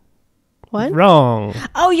 What? Wrong.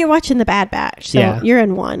 Oh, you're watching the Bad Batch. So Yeah. You're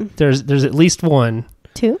in one. There's at least one.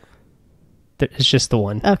 Two? It's just the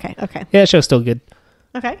one. Okay. Yeah, that show's still good.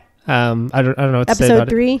 Okay. I don't know what to say about Episode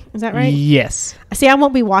 3, is that right? Yes. See, I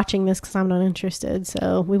won't be watching this because I'm not interested,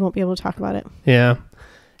 so we won't be able to talk about it. Yeah.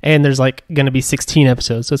 And there's like going to be 16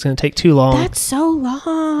 episodes, so it's going to take too long. That's so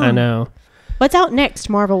long. I know. What's out next,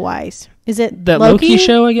 Marvel-wise? Is it That Loki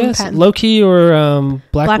show, I guess? Okay. Loki or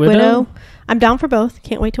Black Widow? I'm down for both.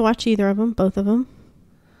 Can't wait to watch either of them, both of them.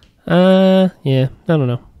 Yeah, I don't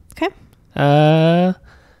know. Okay.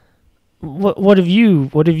 What have you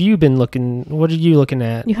been looking? What are you looking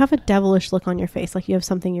at? You have a devilish look on your face, like you have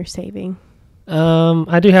something you're saving.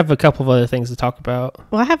 I do have a couple of other things to talk about.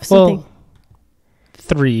 Well, I have something. Well,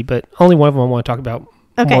 3, but only one of them I want to talk about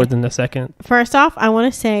more than the second. First off, I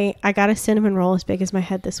want to say I got a cinnamon roll as big as my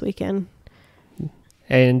head this weekend.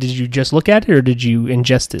 And did you just look at it or did you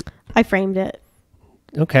ingest it? I framed it.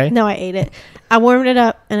 Okay. No, I ate it. I warmed it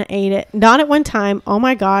up and I ate it. Not at one time. Oh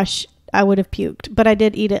my gosh, I would have puked. But I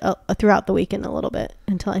did eat it throughout the weekend a little bit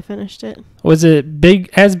until I finished it. Was it big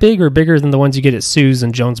or bigger than the ones you get at Sue's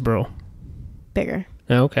in Jonesboro? Bigger.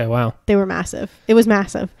 Oh, okay, wow. They were massive. It was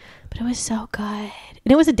massive. But it was so good.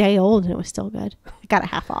 And it was a day old and it was still good. I got a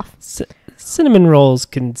half off. Cinnamon rolls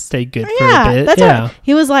can stay good for a bit. That's what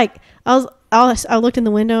he was like. I looked in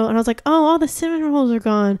the window and I was like, oh, all the cinnamon rolls are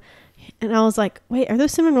gone. And I was like, wait, are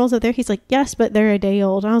those cinnamon rolls up there? He's like, yes, but they're a day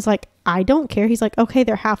old. And I was like, I don't care. He's like, okay,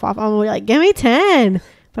 they're half off. I'm like, give me 10.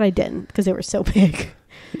 But I didn't because they were so big.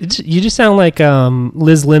 You just sound like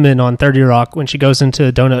Liz Lemon on 30 Rock when she goes into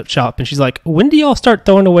a donut shop and she's like, when do y'all start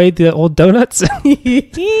throwing away the old donuts?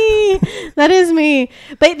 That is me.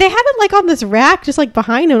 But they had it like on this rack just like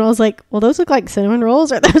behind him. And I was like, well, those look like cinnamon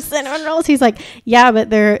rolls. Are those cinnamon rolls? He's like, yeah, but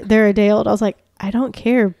they're a day old. I was like, I don't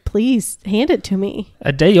care. Please hand it to me.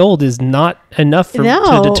 A day old is not enough to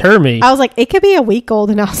deter me. I was like, it could be a week old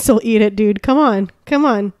and I'll still eat it, dude. Come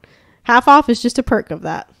on. Half off is just a perk of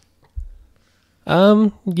that.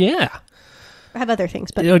 Yeah. I have other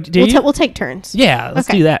things, but we'll take turns. Yeah, let's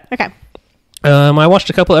do that. Okay. I watched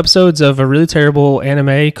a couple episodes of a really terrible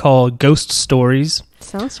anime called Ghost Stories.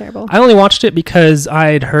 Sounds terrible. I only watched it because I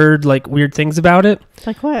had heard like weird things about it.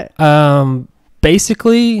 Like what?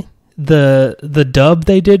 Basically the dub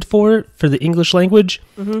they did for it for the English language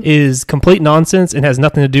is complete nonsense and has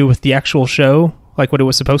nothing to do with the actual show, like what it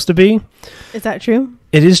was supposed to be. Is that true?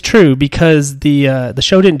 It is true because the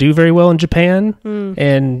show didn't do very well in Japan,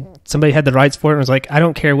 and somebody had the rights for it and was like, I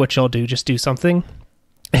don't care what y'all do, just do something.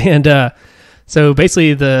 And so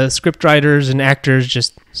basically the script writers and actors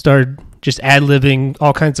just started just ad-libbing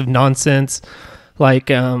all kinds of nonsense. Like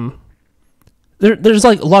there's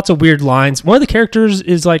like lots of weird lines. One of the characters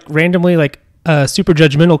is like randomly like a super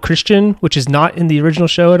judgmental Christian, which is not in the original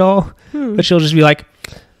show at all. But she'll just be like,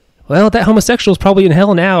 well, that homosexual is probably in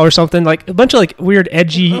hell now or something. Like a bunch of like weird,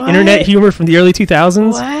 edgy internet humor from the early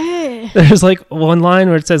 2000s. What? There's like one line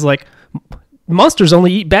where it says like, monsters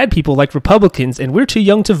only eat bad people like Republicans and we're too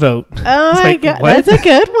young to vote. Oh my God. What? That's a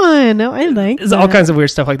good one. No, I like There's all kinds of weird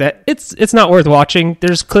stuff like that. It's not worth watching.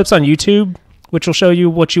 There's clips on YouTube which will show you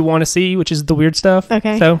what you want to see, which is the weird stuff.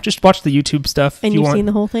 Okay. So just watch the YouTube stuff. And you've seen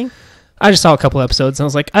the whole thing? I just saw a couple episodes and I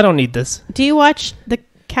was like, I don't need this. Do you watch the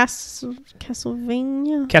Castlevania?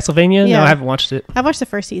 Castlevania? Yeah. No, I haven't watched it. I watched the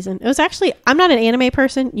first season. It was actually, I'm not an anime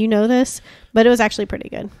person, you know this, but it was actually pretty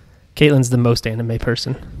good. Caitlin's the most anime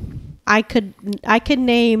person. I could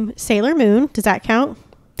name Sailor Moon. Does that count?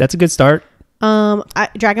 That's a good start.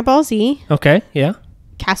 Dragon Ball Z. Okay, yeah.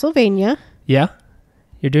 Castlevania. Yeah.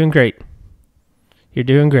 You're doing great.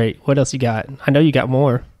 What else you got? I know you got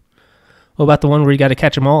more. What about the one where you got to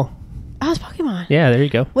catch them all? Oh, it's Pokemon. Yeah, there you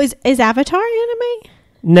go. Is Avatar anime?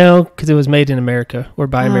 No, because it was made in America or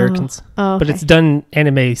by Americans. Oh, okay. But it's done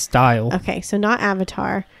anime style. Okay, so not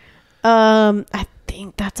Avatar. I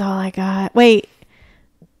think that's all I got. Wait.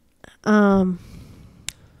 I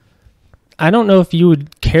don't know if you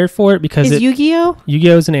would care for it because is Yu-Gi-Oh?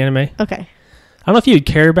 Yu-Gi-Oh is an anime. Okay. I don't know if you would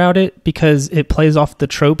care about it because it plays off the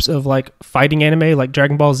tropes of like fighting anime like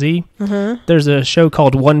Dragon Ball Z. There's a show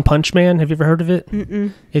called One Punch Man. Have you ever heard of it?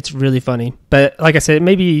 Mm-mm. It's really funny. But like I said,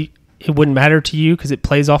 maybe it wouldn't matter to you because it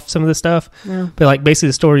plays off some of the stuff. No. But like basically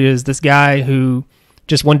the story is this guy who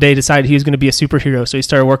just one day decided he was going to be a superhero. So he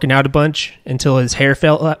started working out a bunch until his hair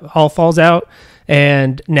all falls out.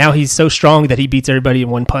 And now he's so strong that he beats everybody in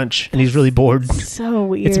one punch. And he's really bored. So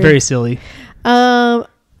weird. It's very silly.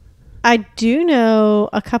 I do know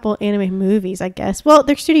a couple anime movies, I guess. Well,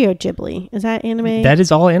 they're Studio Ghibli. Is that anime? That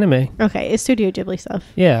is all anime. Okay, it's Studio Ghibli stuff.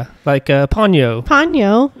 Yeah, like Ponyo.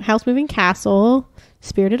 Ponyo, House Moving Castle,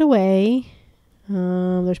 Spirited Away.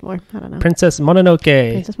 There's more. I don't know. Princess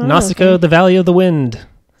Mononoke. Nausicaa, The Valley of the Wind.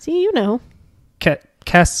 See, you know.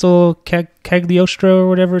 Castle Cagliostro or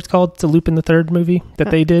whatever it's called. It's a Lupin the Third movie that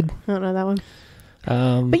they did. I don't know that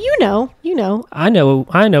one. But you know. I know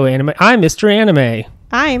anime. I'm Mr. Anime.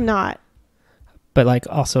 I am not. But like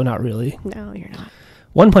also not really. No, you're not.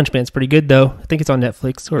 One Punch Man's pretty good though. I think it's on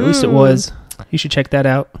Netflix, or at least it was. You should check that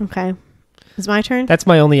out. Okay. It's my turn? That's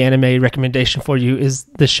my only anime recommendation for you, is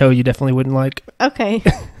the show you definitely wouldn't like. Okay.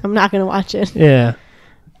 I'm not going to watch it. Yeah.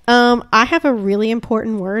 I have a really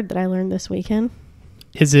important word that I learned this weekend.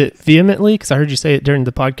 Is it vehemently? Because I heard you say it during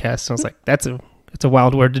the podcast. And I was like, it's a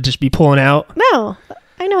wild word to just be pulling out. No,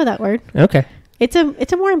 I know that word. Okay. It's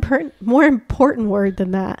a more important word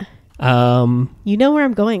than that. You know where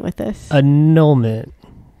I'm going with this. Annulment.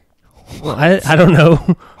 Well, I don't know.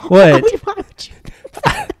 What? Why would you do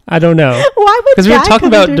that? I don't know. Why would? Because we were talking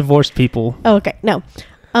about divorced people. Oh, okay. No.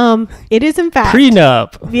 It is in fact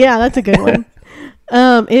prenup. Yeah, that's a good one.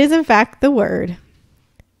 It is in fact the word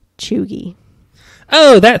chuggy.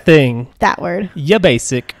 Oh, that thing. That word. Yeah,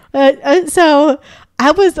 basic. So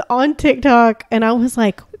I was on TikTok and I was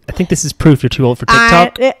like, I think this is proof you're too old for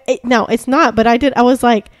TikTok. No, it's not. But I was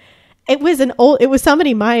like, it was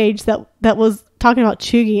somebody my age that was talking about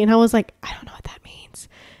chuggy, and I was like, I don't know what that means.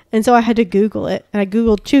 And so I had to Google it, and I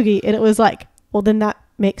Googled chuggy, and it was like, well, then that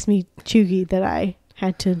makes me chuggy, that I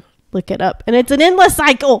had to look it up. And it's an endless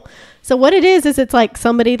cycle. So what it is it's like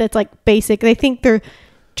somebody that's like basic. They think they're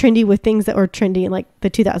trendy with things that were trendy in like the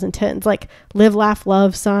 2010s, like live, laugh,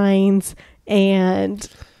 love signs. And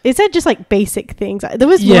is that just like basic things? There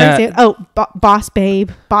was one. Boss babe,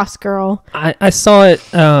 boss girl. I saw it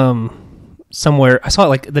somewhere. I saw it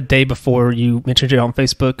like the day before you mentioned it on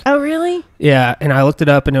Facebook. Oh, really? Yeah, and I looked it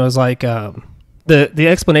up, and it was like the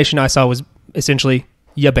explanation I saw was essentially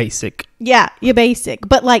yeah basic. Yeah, yeah basic,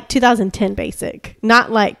 but like 2010 basic,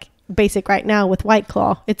 not like basic right now with White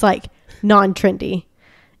Claw. It's like non-trendy.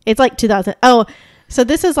 It's like 2000. Oh, so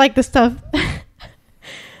this is like the stuff.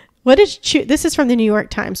 What is this is from the New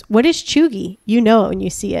York Times. What is chuggy? You know it when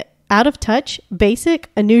you see it. Out of touch, basic,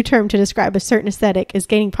 a new term to describe a certain aesthetic, is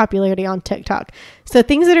gaining popularity on TikTok. So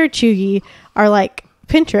things that are chuggy are like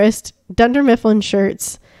Pinterest, Dunder Mifflin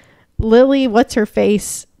shirts, Lily What's Her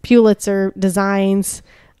Face, Pulitzer designs,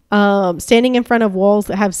 standing in front of walls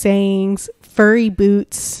that have sayings, furry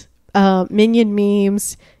boots, Minion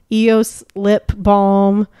memes, EOS lip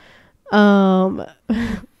balm,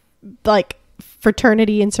 like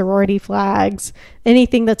fraternity and sorority flags,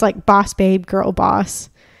 anything that's like boss babe, girl boss,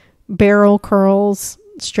 barrel curls,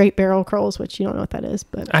 straight barrel curls, which you don't know what that is,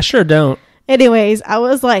 but I sure don't. Anyways, I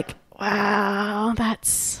was like, wow, I'm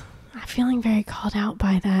feeling very called out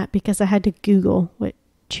by that, because I had to Google what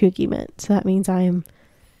chuggy meant. So that means I'm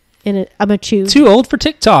a chug. Too old for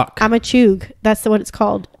TikTok. I'm a chug. That's what it's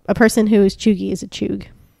called. A person who is chuggy is a chug.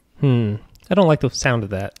 I don't like the sound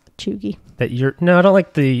of that. Chuggy. I don't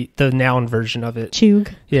like the noun version of it.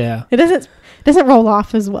 Chug. Yeah. It doesn't roll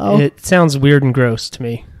off as well. It sounds weird and gross to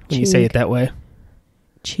me when you say it that way.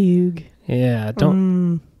 Chug. Yeah,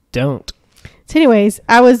 don't. So anyways,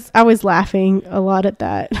 I was laughing a lot at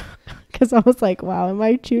that, because I was like, wow, am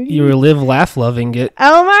I chuggy? You were laugh loving it.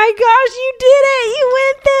 Oh my gosh, you did it. You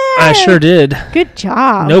went there. I sure did. Good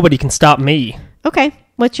job. Nobody can stop me. Okay.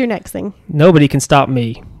 What's your next thing? Nobody can stop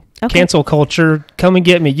me. Okay. Cancel culture, come and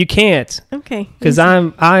get me. You can't. Okay. Because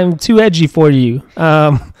I'm too edgy for you.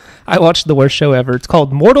 I watched the worst show ever. It's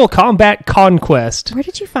called Mortal Kombat Conquest. Where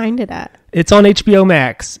did you find it at? It's on HBO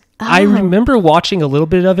Max. Oh. I remember watching a little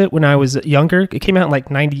bit of it when I was younger. It came out in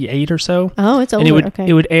like 98 or so. Oh, it's older. And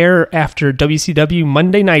it would air after WCW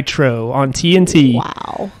Monday Nitro on TNT.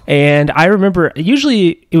 Wow. And I remember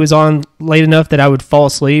usually it was on late enough that I would fall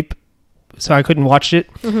asleep, so I couldn't watch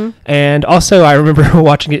it. Mm-hmm. And also I remember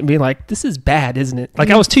watching it and being like, this is bad, isn't it? Like,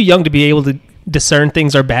 I was too young to be able to discern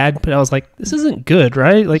things are bad, but I was like, this isn't good,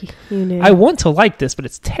 right? Like, I want to like this, but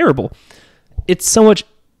it's terrible. It's so much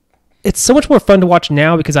more fun to watch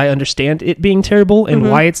now because I understand it being terrible and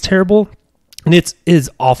why it's terrible. And it is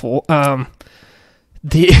awful.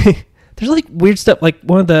 There's like weird stuff. Like,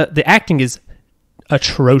 one of the acting is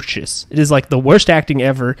atrocious. It is like the worst acting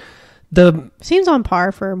ever. Seems on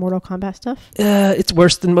par for Mortal Kombat stuff. It's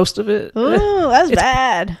worse than most of it. Oh, that's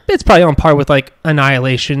bad. It's probably on par with like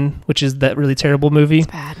Annihilation, which is that really terrible movie. It's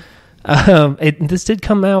bad. This did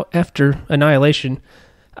come out after Annihilation.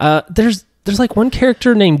 There's like one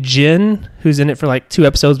character named Jin who's in it for like 2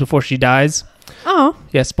 episodes before she dies. Oh.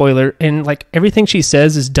 Yeah, spoiler. And like everything she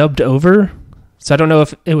says is dubbed over. So I don't know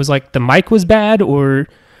if it was like the mic was bad or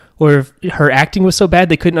if her acting was so bad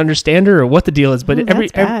they couldn't understand her or what the deal is. But Ooh,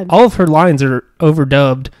 all of her lines are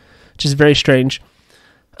overdubbed, which is very strange.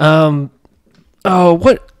 There's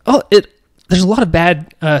a lot of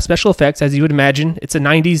bad special effects, as you would imagine. It's a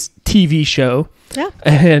 90s TV show. Yeah.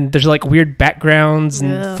 And there's like weird backgrounds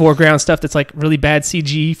and foreground stuff that's like really bad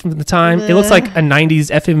CG from the time. It looks like a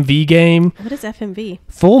 90s FMV game. What is FMV?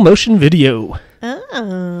 Full motion video.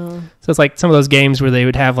 Oh. So it's like some of those games where they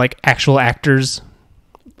would have like actual actors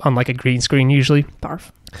on like a green screen usually.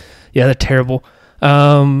 Barf. Yeah, they're terrible.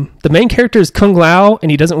 The main character is Kung Lao,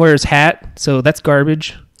 and he doesn't wear his hat, so that's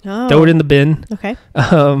garbage. Oh. Throw it in the bin. Okay.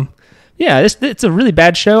 Yeah, it's a really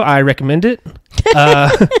bad show. I recommend it.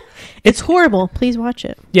 It's horrible. Please watch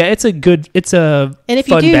it. Yeah, it's a and if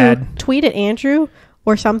fun you do, bad. Tweet at Andrew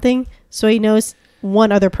or something so he knows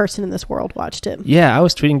one other person in this world watched it. Yeah, I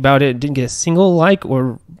was tweeting about it and didn't get a single like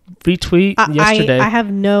or retweet yesterday. I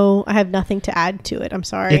have nothing to add to it. I'm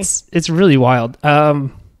sorry. It's really wild.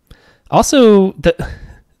 Also,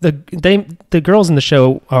 the girls in the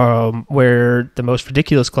show wear the most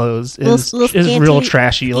ridiculous clothes is real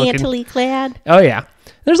trashy looking. Scantily clad. Oh yeah,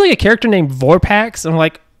 there's like a character named Vorpax. I'm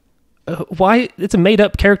like, why? It's a made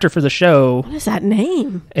up character for the show. What is that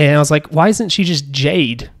name? And I was like, why isn't she just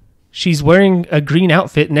Jade? She's wearing a green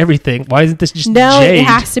outfit and everything. Why isn't this just Jade? No, it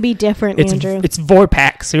has to be different, Andrew. It's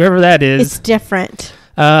Vorpax, whoever that is. It's different.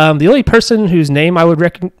 The only person whose name I would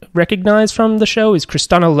recognize from the show is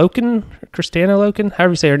Kristanna Loken,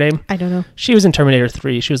 however you say her name. I don't know. She was in Terminator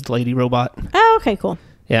 3. She was the lady robot. Oh, okay, cool.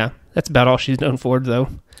 Yeah, that's about all she's known for, though.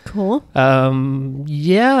 Cool.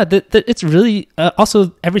 Yeah, it's really...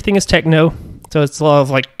 also, everything is techno, so it's a lot of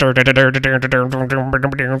like... Yeah.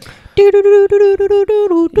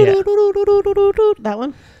 That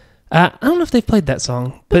one? I don't know if they've played that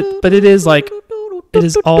song, but it is like... It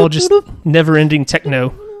is all just never-ending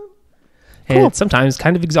techno. And Cool. it's sometimes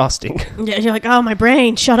kind of exhausting. Yeah, you're like, oh, my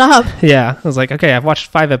brain, shut up. Yeah, I was like, okay, I've watched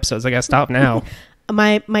 5 episodes. I gotta stop now.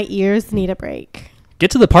 My ears need a break. Get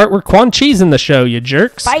to the part where Quan Chi's in the show, you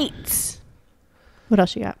jerks. Fights. What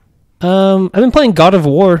else you got? I've been playing God of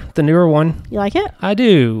War, the newer one. You like it? I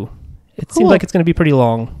do. It Cool. seems like it's going to be pretty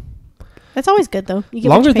long. That's always good, though. You get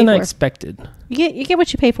Longer what you than pay I for. expected. You get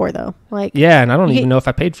what you pay for, though. Like, Yeah, and I don't even know if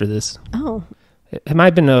I paid for this. Oh. It might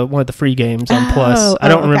have been one of the free games on Plus. I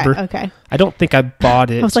don't remember. Okay. I don't think I bought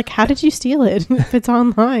it. I was like, how did you steal it if it's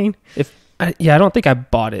online? I don't think I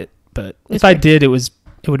bought it, but That's if I fair. did, it would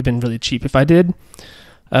have been really cheap. If I did,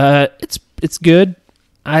 it's good.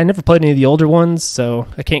 I never played any of the older ones, so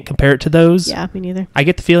I can't compare it to those. Yeah, me neither. I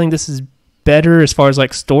get the feeling this is better as far as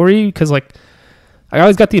like story, because like I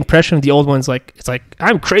always got the impression of the old ones, like it's like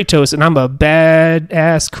I'm Kratos and I'm a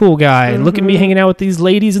badass cool guy, and look at me hanging out with these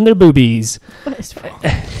ladies and their boobies. What is wrong?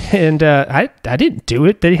 And I didn't do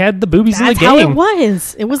it. They had the boobies in the That's game. how it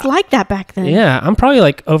was. It was like that back then. Yeah, I'm probably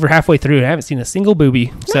like over halfway through and I haven't seen a single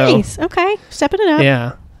boobie. Nice. Okay. Stepping it up.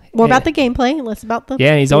 Yeah. More about the gameplay and less about the...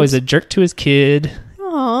 Yeah, he's always a jerk to his kid.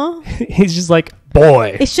 Aw. He's just like,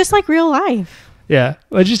 boy. It's just like real life. Yeah.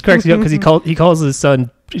 Well, it just cracks me up because he calls his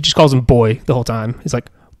son, he just calls him boy the whole time. He's like,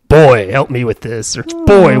 boy, help me with this. Or,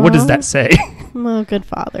 boy, what does that say? Oh, good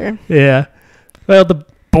father. Yeah. Well, the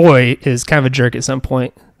boy is kind of a jerk at some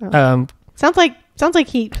point. Oh. Sounds like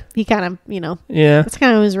he kind of, Yeah. that's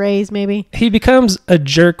kind of his raise, maybe. He becomes a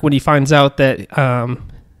jerk when he finds out that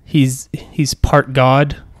he's part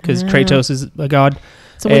god, because Kratos is a god.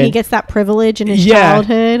 So when he gets that privilege in his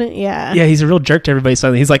childhood, yeah. Yeah, he's a real jerk to everybody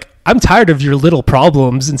suddenly. He's like, I'm tired of your little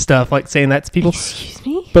problems and stuff, like saying that to people. Excuse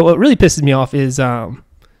me? But what really pisses me off is one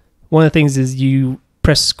of the things is you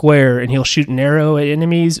press square and he'll shoot an arrow at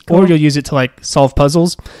enemies, or you'll use it to like solve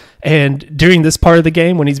puzzles. And during this part of the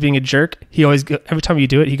game, when he's being a jerk, he always every time you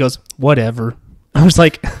do it, he goes, whatever. I was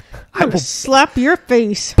like, I will slap your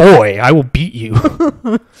face. Boy, I will beat you.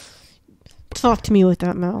 Talk to me with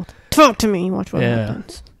that mouth. Talk to me. Watch what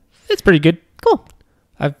happens. It's pretty good. Cool.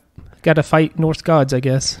 I've got to fight Norse gods, I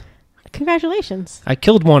guess. Congratulations. I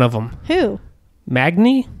killed one of them. Who?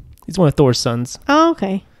 Magni? He's one of Thor's sons. Oh,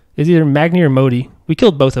 okay. It's either Magni or Modi. We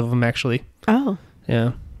killed both of them, actually. Oh.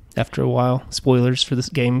 Yeah. After a while. Spoilers for this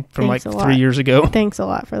game from Thanks like 3 years ago. Thanks a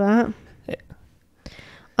lot for that.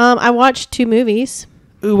 I watched 2 movies.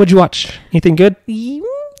 Ooh, what'd you watch? Anything good?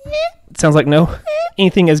 Sounds like no.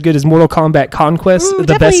 Anything as good as Mortal Kombat Conquest,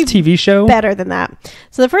 the best TV show? Better than that.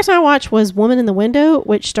 So the first one I watched was Woman in the Window,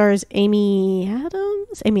 which stars Amy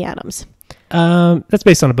Adams. That's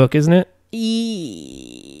based on a book, isn't it?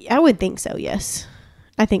 I would think so, yes.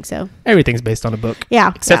 I think so. Everything's based on a book.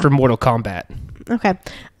 Yeah. Except for Mortal Kombat. Okay.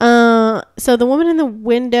 So the woman in the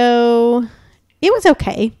window, it was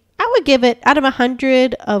okay. I would give it out of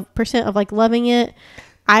 100% of like loving it.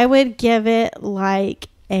 I would give it like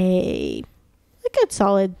a good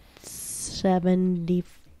solid 70.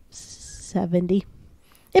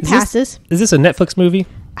 It passes. Is this a Netflix movie?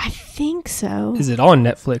 I think so. Is it on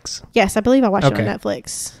Netflix? Yes, I believe I watched it on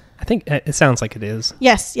Netflix. I think it sounds like it is.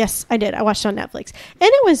 Yes, I did. I watched it on Netflix. And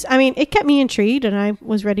it was, I mean, it kept me intrigued and I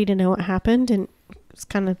was ready to know what happened. And it was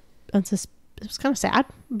kind of sad,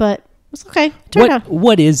 but it was okay.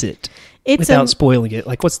 What is it? It's without spoiling it.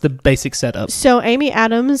 Like, what's the basic setup? So Amy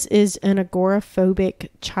Adams is an agoraphobic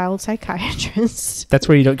child psychiatrist. That's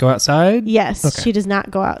where you don't go outside? Yes, okay. She does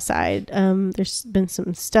not go outside. There's been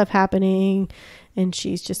some stuff happening and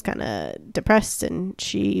she's just kind of depressed and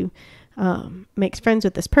she makes friends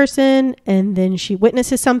with this person and then she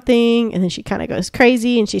witnesses something and then she kind of goes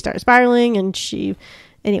crazy and she starts spiraling and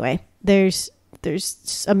anyway, there's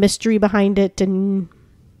a mystery behind it and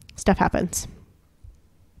stuff happens.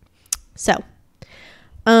 So,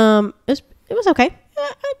 it was okay.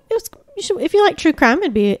 If you like true crime,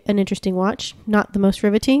 it'd be an interesting watch. Not the most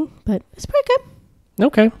riveting, but it's pretty good.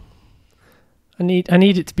 Okay. I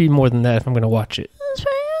need it to be more than that if I'm going to watch it. That's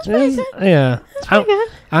pretty good. Yeah. That's pretty good.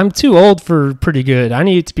 I'm too old for pretty good. I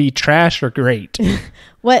need it to be trash or great.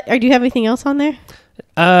 What? Or do you have anything else on there?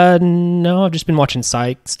 No, I've just been watching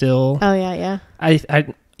Psych still. Oh yeah.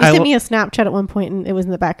 You sent me a Snapchat at one point and it was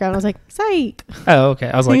in the background. I was like, Psych. Oh, okay.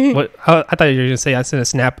 I was like, what? I thought you were going to say I sent a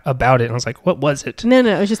snap about it. And I was like, what was it? No,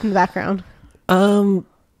 it was just in the background.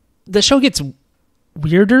 The show gets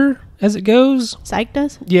weirder as it goes. Psych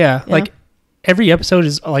does? Yeah. Like every episode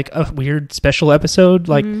is like a weird special episode.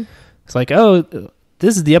 Like it's like, oh,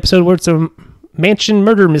 this is the episode where it's a mansion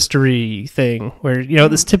murder mystery thing where,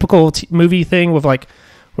 this typical movie thing with like,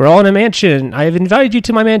 we're all in a mansion. I have invited you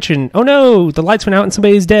to my mansion. Oh no, the lights went out and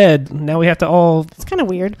somebody's dead. Now we have to all... It's kind of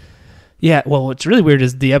weird. Yeah, well, what's really weird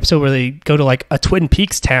is the episode where they go to like a Twin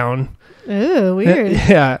Peaks town. Ooh, weird.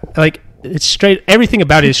 Yeah, like it's straight... Everything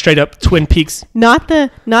about it is straight up Twin Peaks. Not the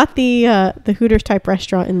Hooters type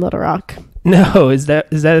restaurant in Little Rock. No, is that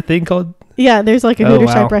a thing called... Yeah, there's like a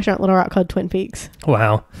Hooters type restaurant in Little Rock called Twin Peaks.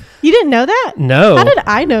 Wow. You didn't know that? No. How did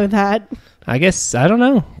I know that? I guess, I don't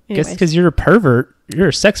know. Anyways. Guess because you're a pervert. You're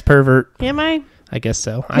a sex pervert. Am I? I guess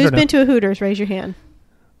so. Who's been to a Hooters? Raise your hand.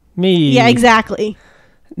 Me. Yeah, exactly.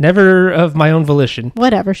 Never of my own volition.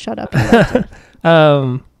 Whatever. Shut up.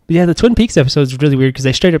 Yeah, the Twin Peaks episode is really weird because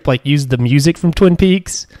they straight up like use the music from Twin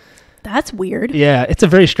Peaks. That's weird. Yeah, it's a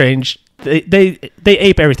very strange. They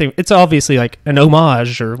ape everything. It's obviously like an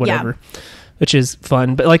homage or whatever, which is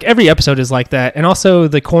fun. But like every episode is like that. And also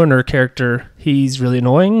the coroner character, he's really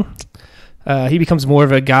annoying. He becomes more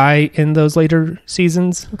of a guy in those later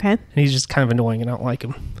seasons. Okay. And he's just kind of annoying and I don't like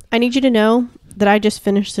him. I need you to know that I just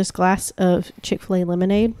finished this glass of Chick-fil-A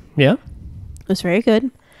lemonade. Yeah? It was very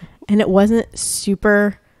good. And it wasn't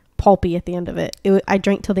super pulpy at the end of it. I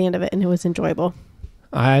drank till the end of it and it was enjoyable.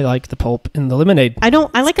 I like the pulp in the lemonade. I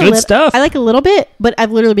like good stuff. I like a little bit, but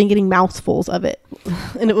I've literally been getting mouthfuls of it.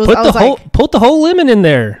 And it was put the whole lemon in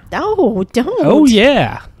there. No, don't. Oh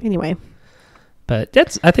yeah. Anyway. But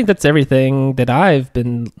I think that's everything that I've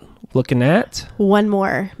been looking at. One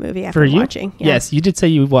more movie after watching. Yeah. Yes, you did say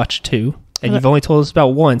you watched 2, and you've only told us about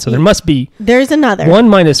 1, so there must be... There's another. 1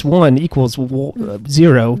 minus 1 equals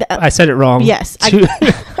 0. I said it wrong. Yes.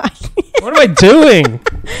 What am I doing?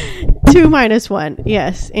 2 minus 1.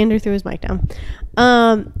 Yes. Andrew threw his mic down.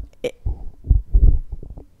 No,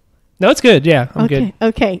 it's good. Yeah, I'm good.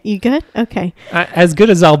 Okay. You good? Okay. As good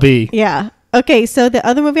as I'll be. Yeah. Okay, so the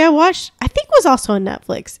other movie I watched, I think was also on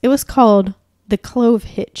Netflix. It was called The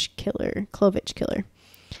Clovitch Killer.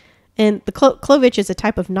 And the Clovitch is a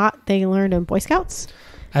type of knot they learned in Boy Scouts.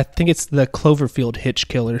 I think it's the Cloverfield Hitch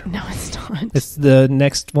Killer. No, it's not. It's the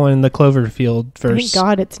next one in the Cloverfield verse. Thank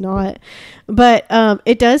God it's not. But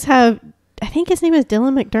it does have, I think his name is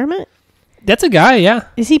Dylan McDermott. That's a guy, yeah.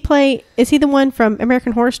 Is he the one from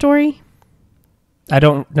American Horror Story? I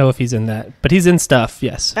don't know if he's in that, but he's in stuff,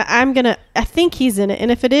 yes. I think he's in it. And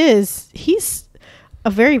if it is, he's a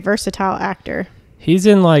very versatile actor. He's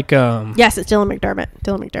in like... Yes, it's Dylan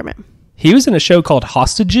McDermott. He was in a show called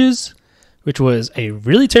Hostages, which was a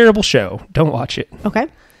really terrible show. Don't watch it. Okay.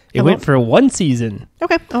 It went for 1 season.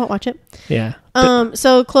 Okay, I won't watch it. Yeah.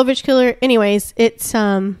 So Clovitch Killer, anyways, it's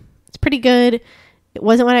pretty good. It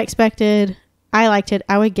wasn't what I expected. I liked it.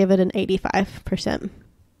 I would give it an 85%.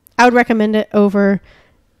 I would recommend it over...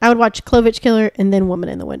 I would watch Clovitch Killer and then Woman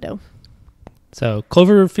in the Window. So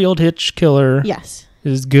Cloverfield Hitch Killer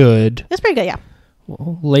is good. It's pretty good, yeah.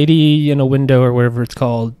 Well, Lady in a Window or whatever it's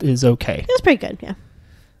called is okay. It's pretty good, yeah.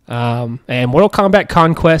 And Mortal Kombat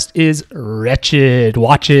Conquest is wretched.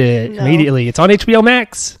 Watch it immediately. It's on HBO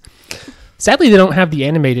Max. Sadly, they don't have the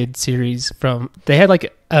animated series they had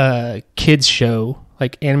like a kids show,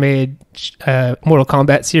 like animated Mortal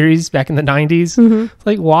Kombat series back in the 90s. It's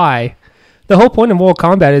like, why? The whole point of Mortal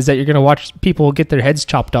Kombat is that you're going to watch people get their heads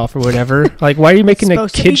chopped off or whatever. Like, why are you making a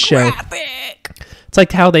kids show? It's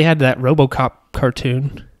like how they had that RoboCop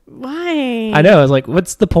cartoon. Why? I know. I was like,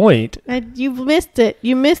 what's the point? You missed it.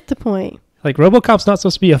 You missed the point. Like, RoboCop's not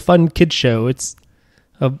supposed to be a fun kids show. It's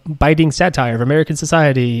a biting satire of American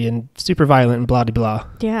society and super violent and blah, blah, blah.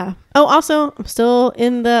 Yeah. Oh, also, I'm still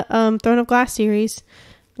in the Throne of Glass series.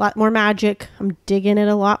 A lot more magic. I'm digging it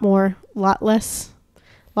a lot more. A lot less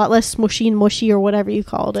smushy and mushy or whatever you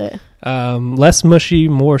called it. Less mushy,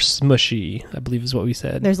 more smushy, I believe is what we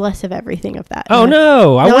said. There's less of everything of that. Oh,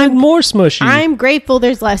 no. I wanted more smushy. I'm grateful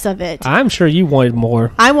there's less of it. I'm sure you wanted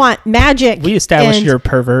more. I want magic. We established you're a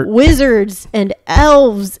pervert. Wizards and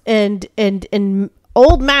elves and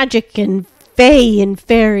old magic and fae and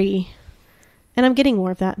fairy. And I'm getting more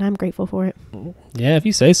of that, and I'm grateful for it. Yeah, if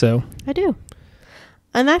you say so. I do.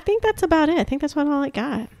 And I think that's about it. I think that's all I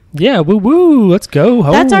got. Yeah, woo woo. Let's go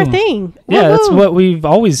home. That's our thing. Yeah, that's what we've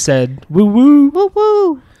always said. Woo woo. Woo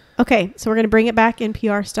woo. Okay, so we're going to bring it back in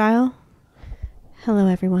PR style. Hello,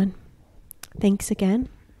 everyone. Thanks again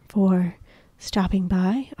for stopping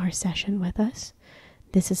by our session with us.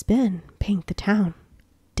 This has been Paint the Town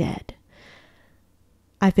Dead.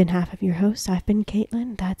 I've been half of your host. I've been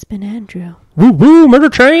Caitlin. That's been Andrew. Woo woo. Murder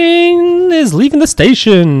train is leaving the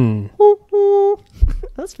station. Woo woo.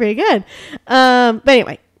 That's pretty good. But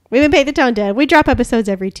anyway. We've been Paint the Town Dead. We drop episodes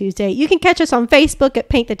every Tuesday. You can catch us on Facebook at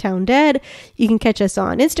Paint the Town Dead. You can catch us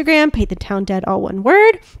on Instagram, Paint the Town Dead, all one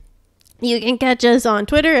word. You can catch us on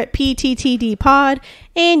Twitter at PTTDpod.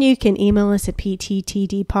 And you can email us at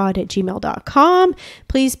pttdpod@gmail.com.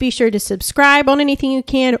 Please be sure to subscribe on anything you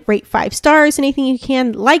can. Rate 5 stars, anything you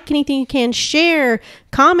can. Like anything you can. Share.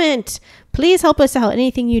 Comment. Please help us out.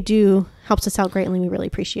 Anything you do helps us out greatly. We really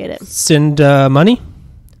appreciate it. Send money.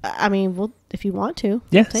 I mean, well, if you want to.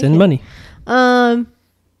 Yeah, send money.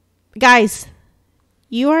 Guys,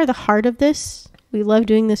 you are the heart of this. We love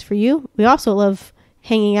doing this for you. We also love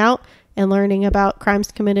hanging out and learning about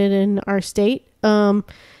crimes committed in our state and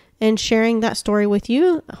sharing that story with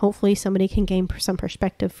you. Hopefully somebody can gain some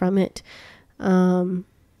perspective from it. But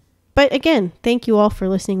again, thank you all for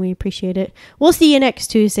listening. We appreciate it. We'll see you next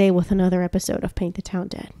Tuesday with another episode of Paint the Town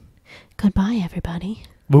Dead. Goodbye, everybody.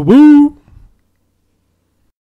 Woo woo.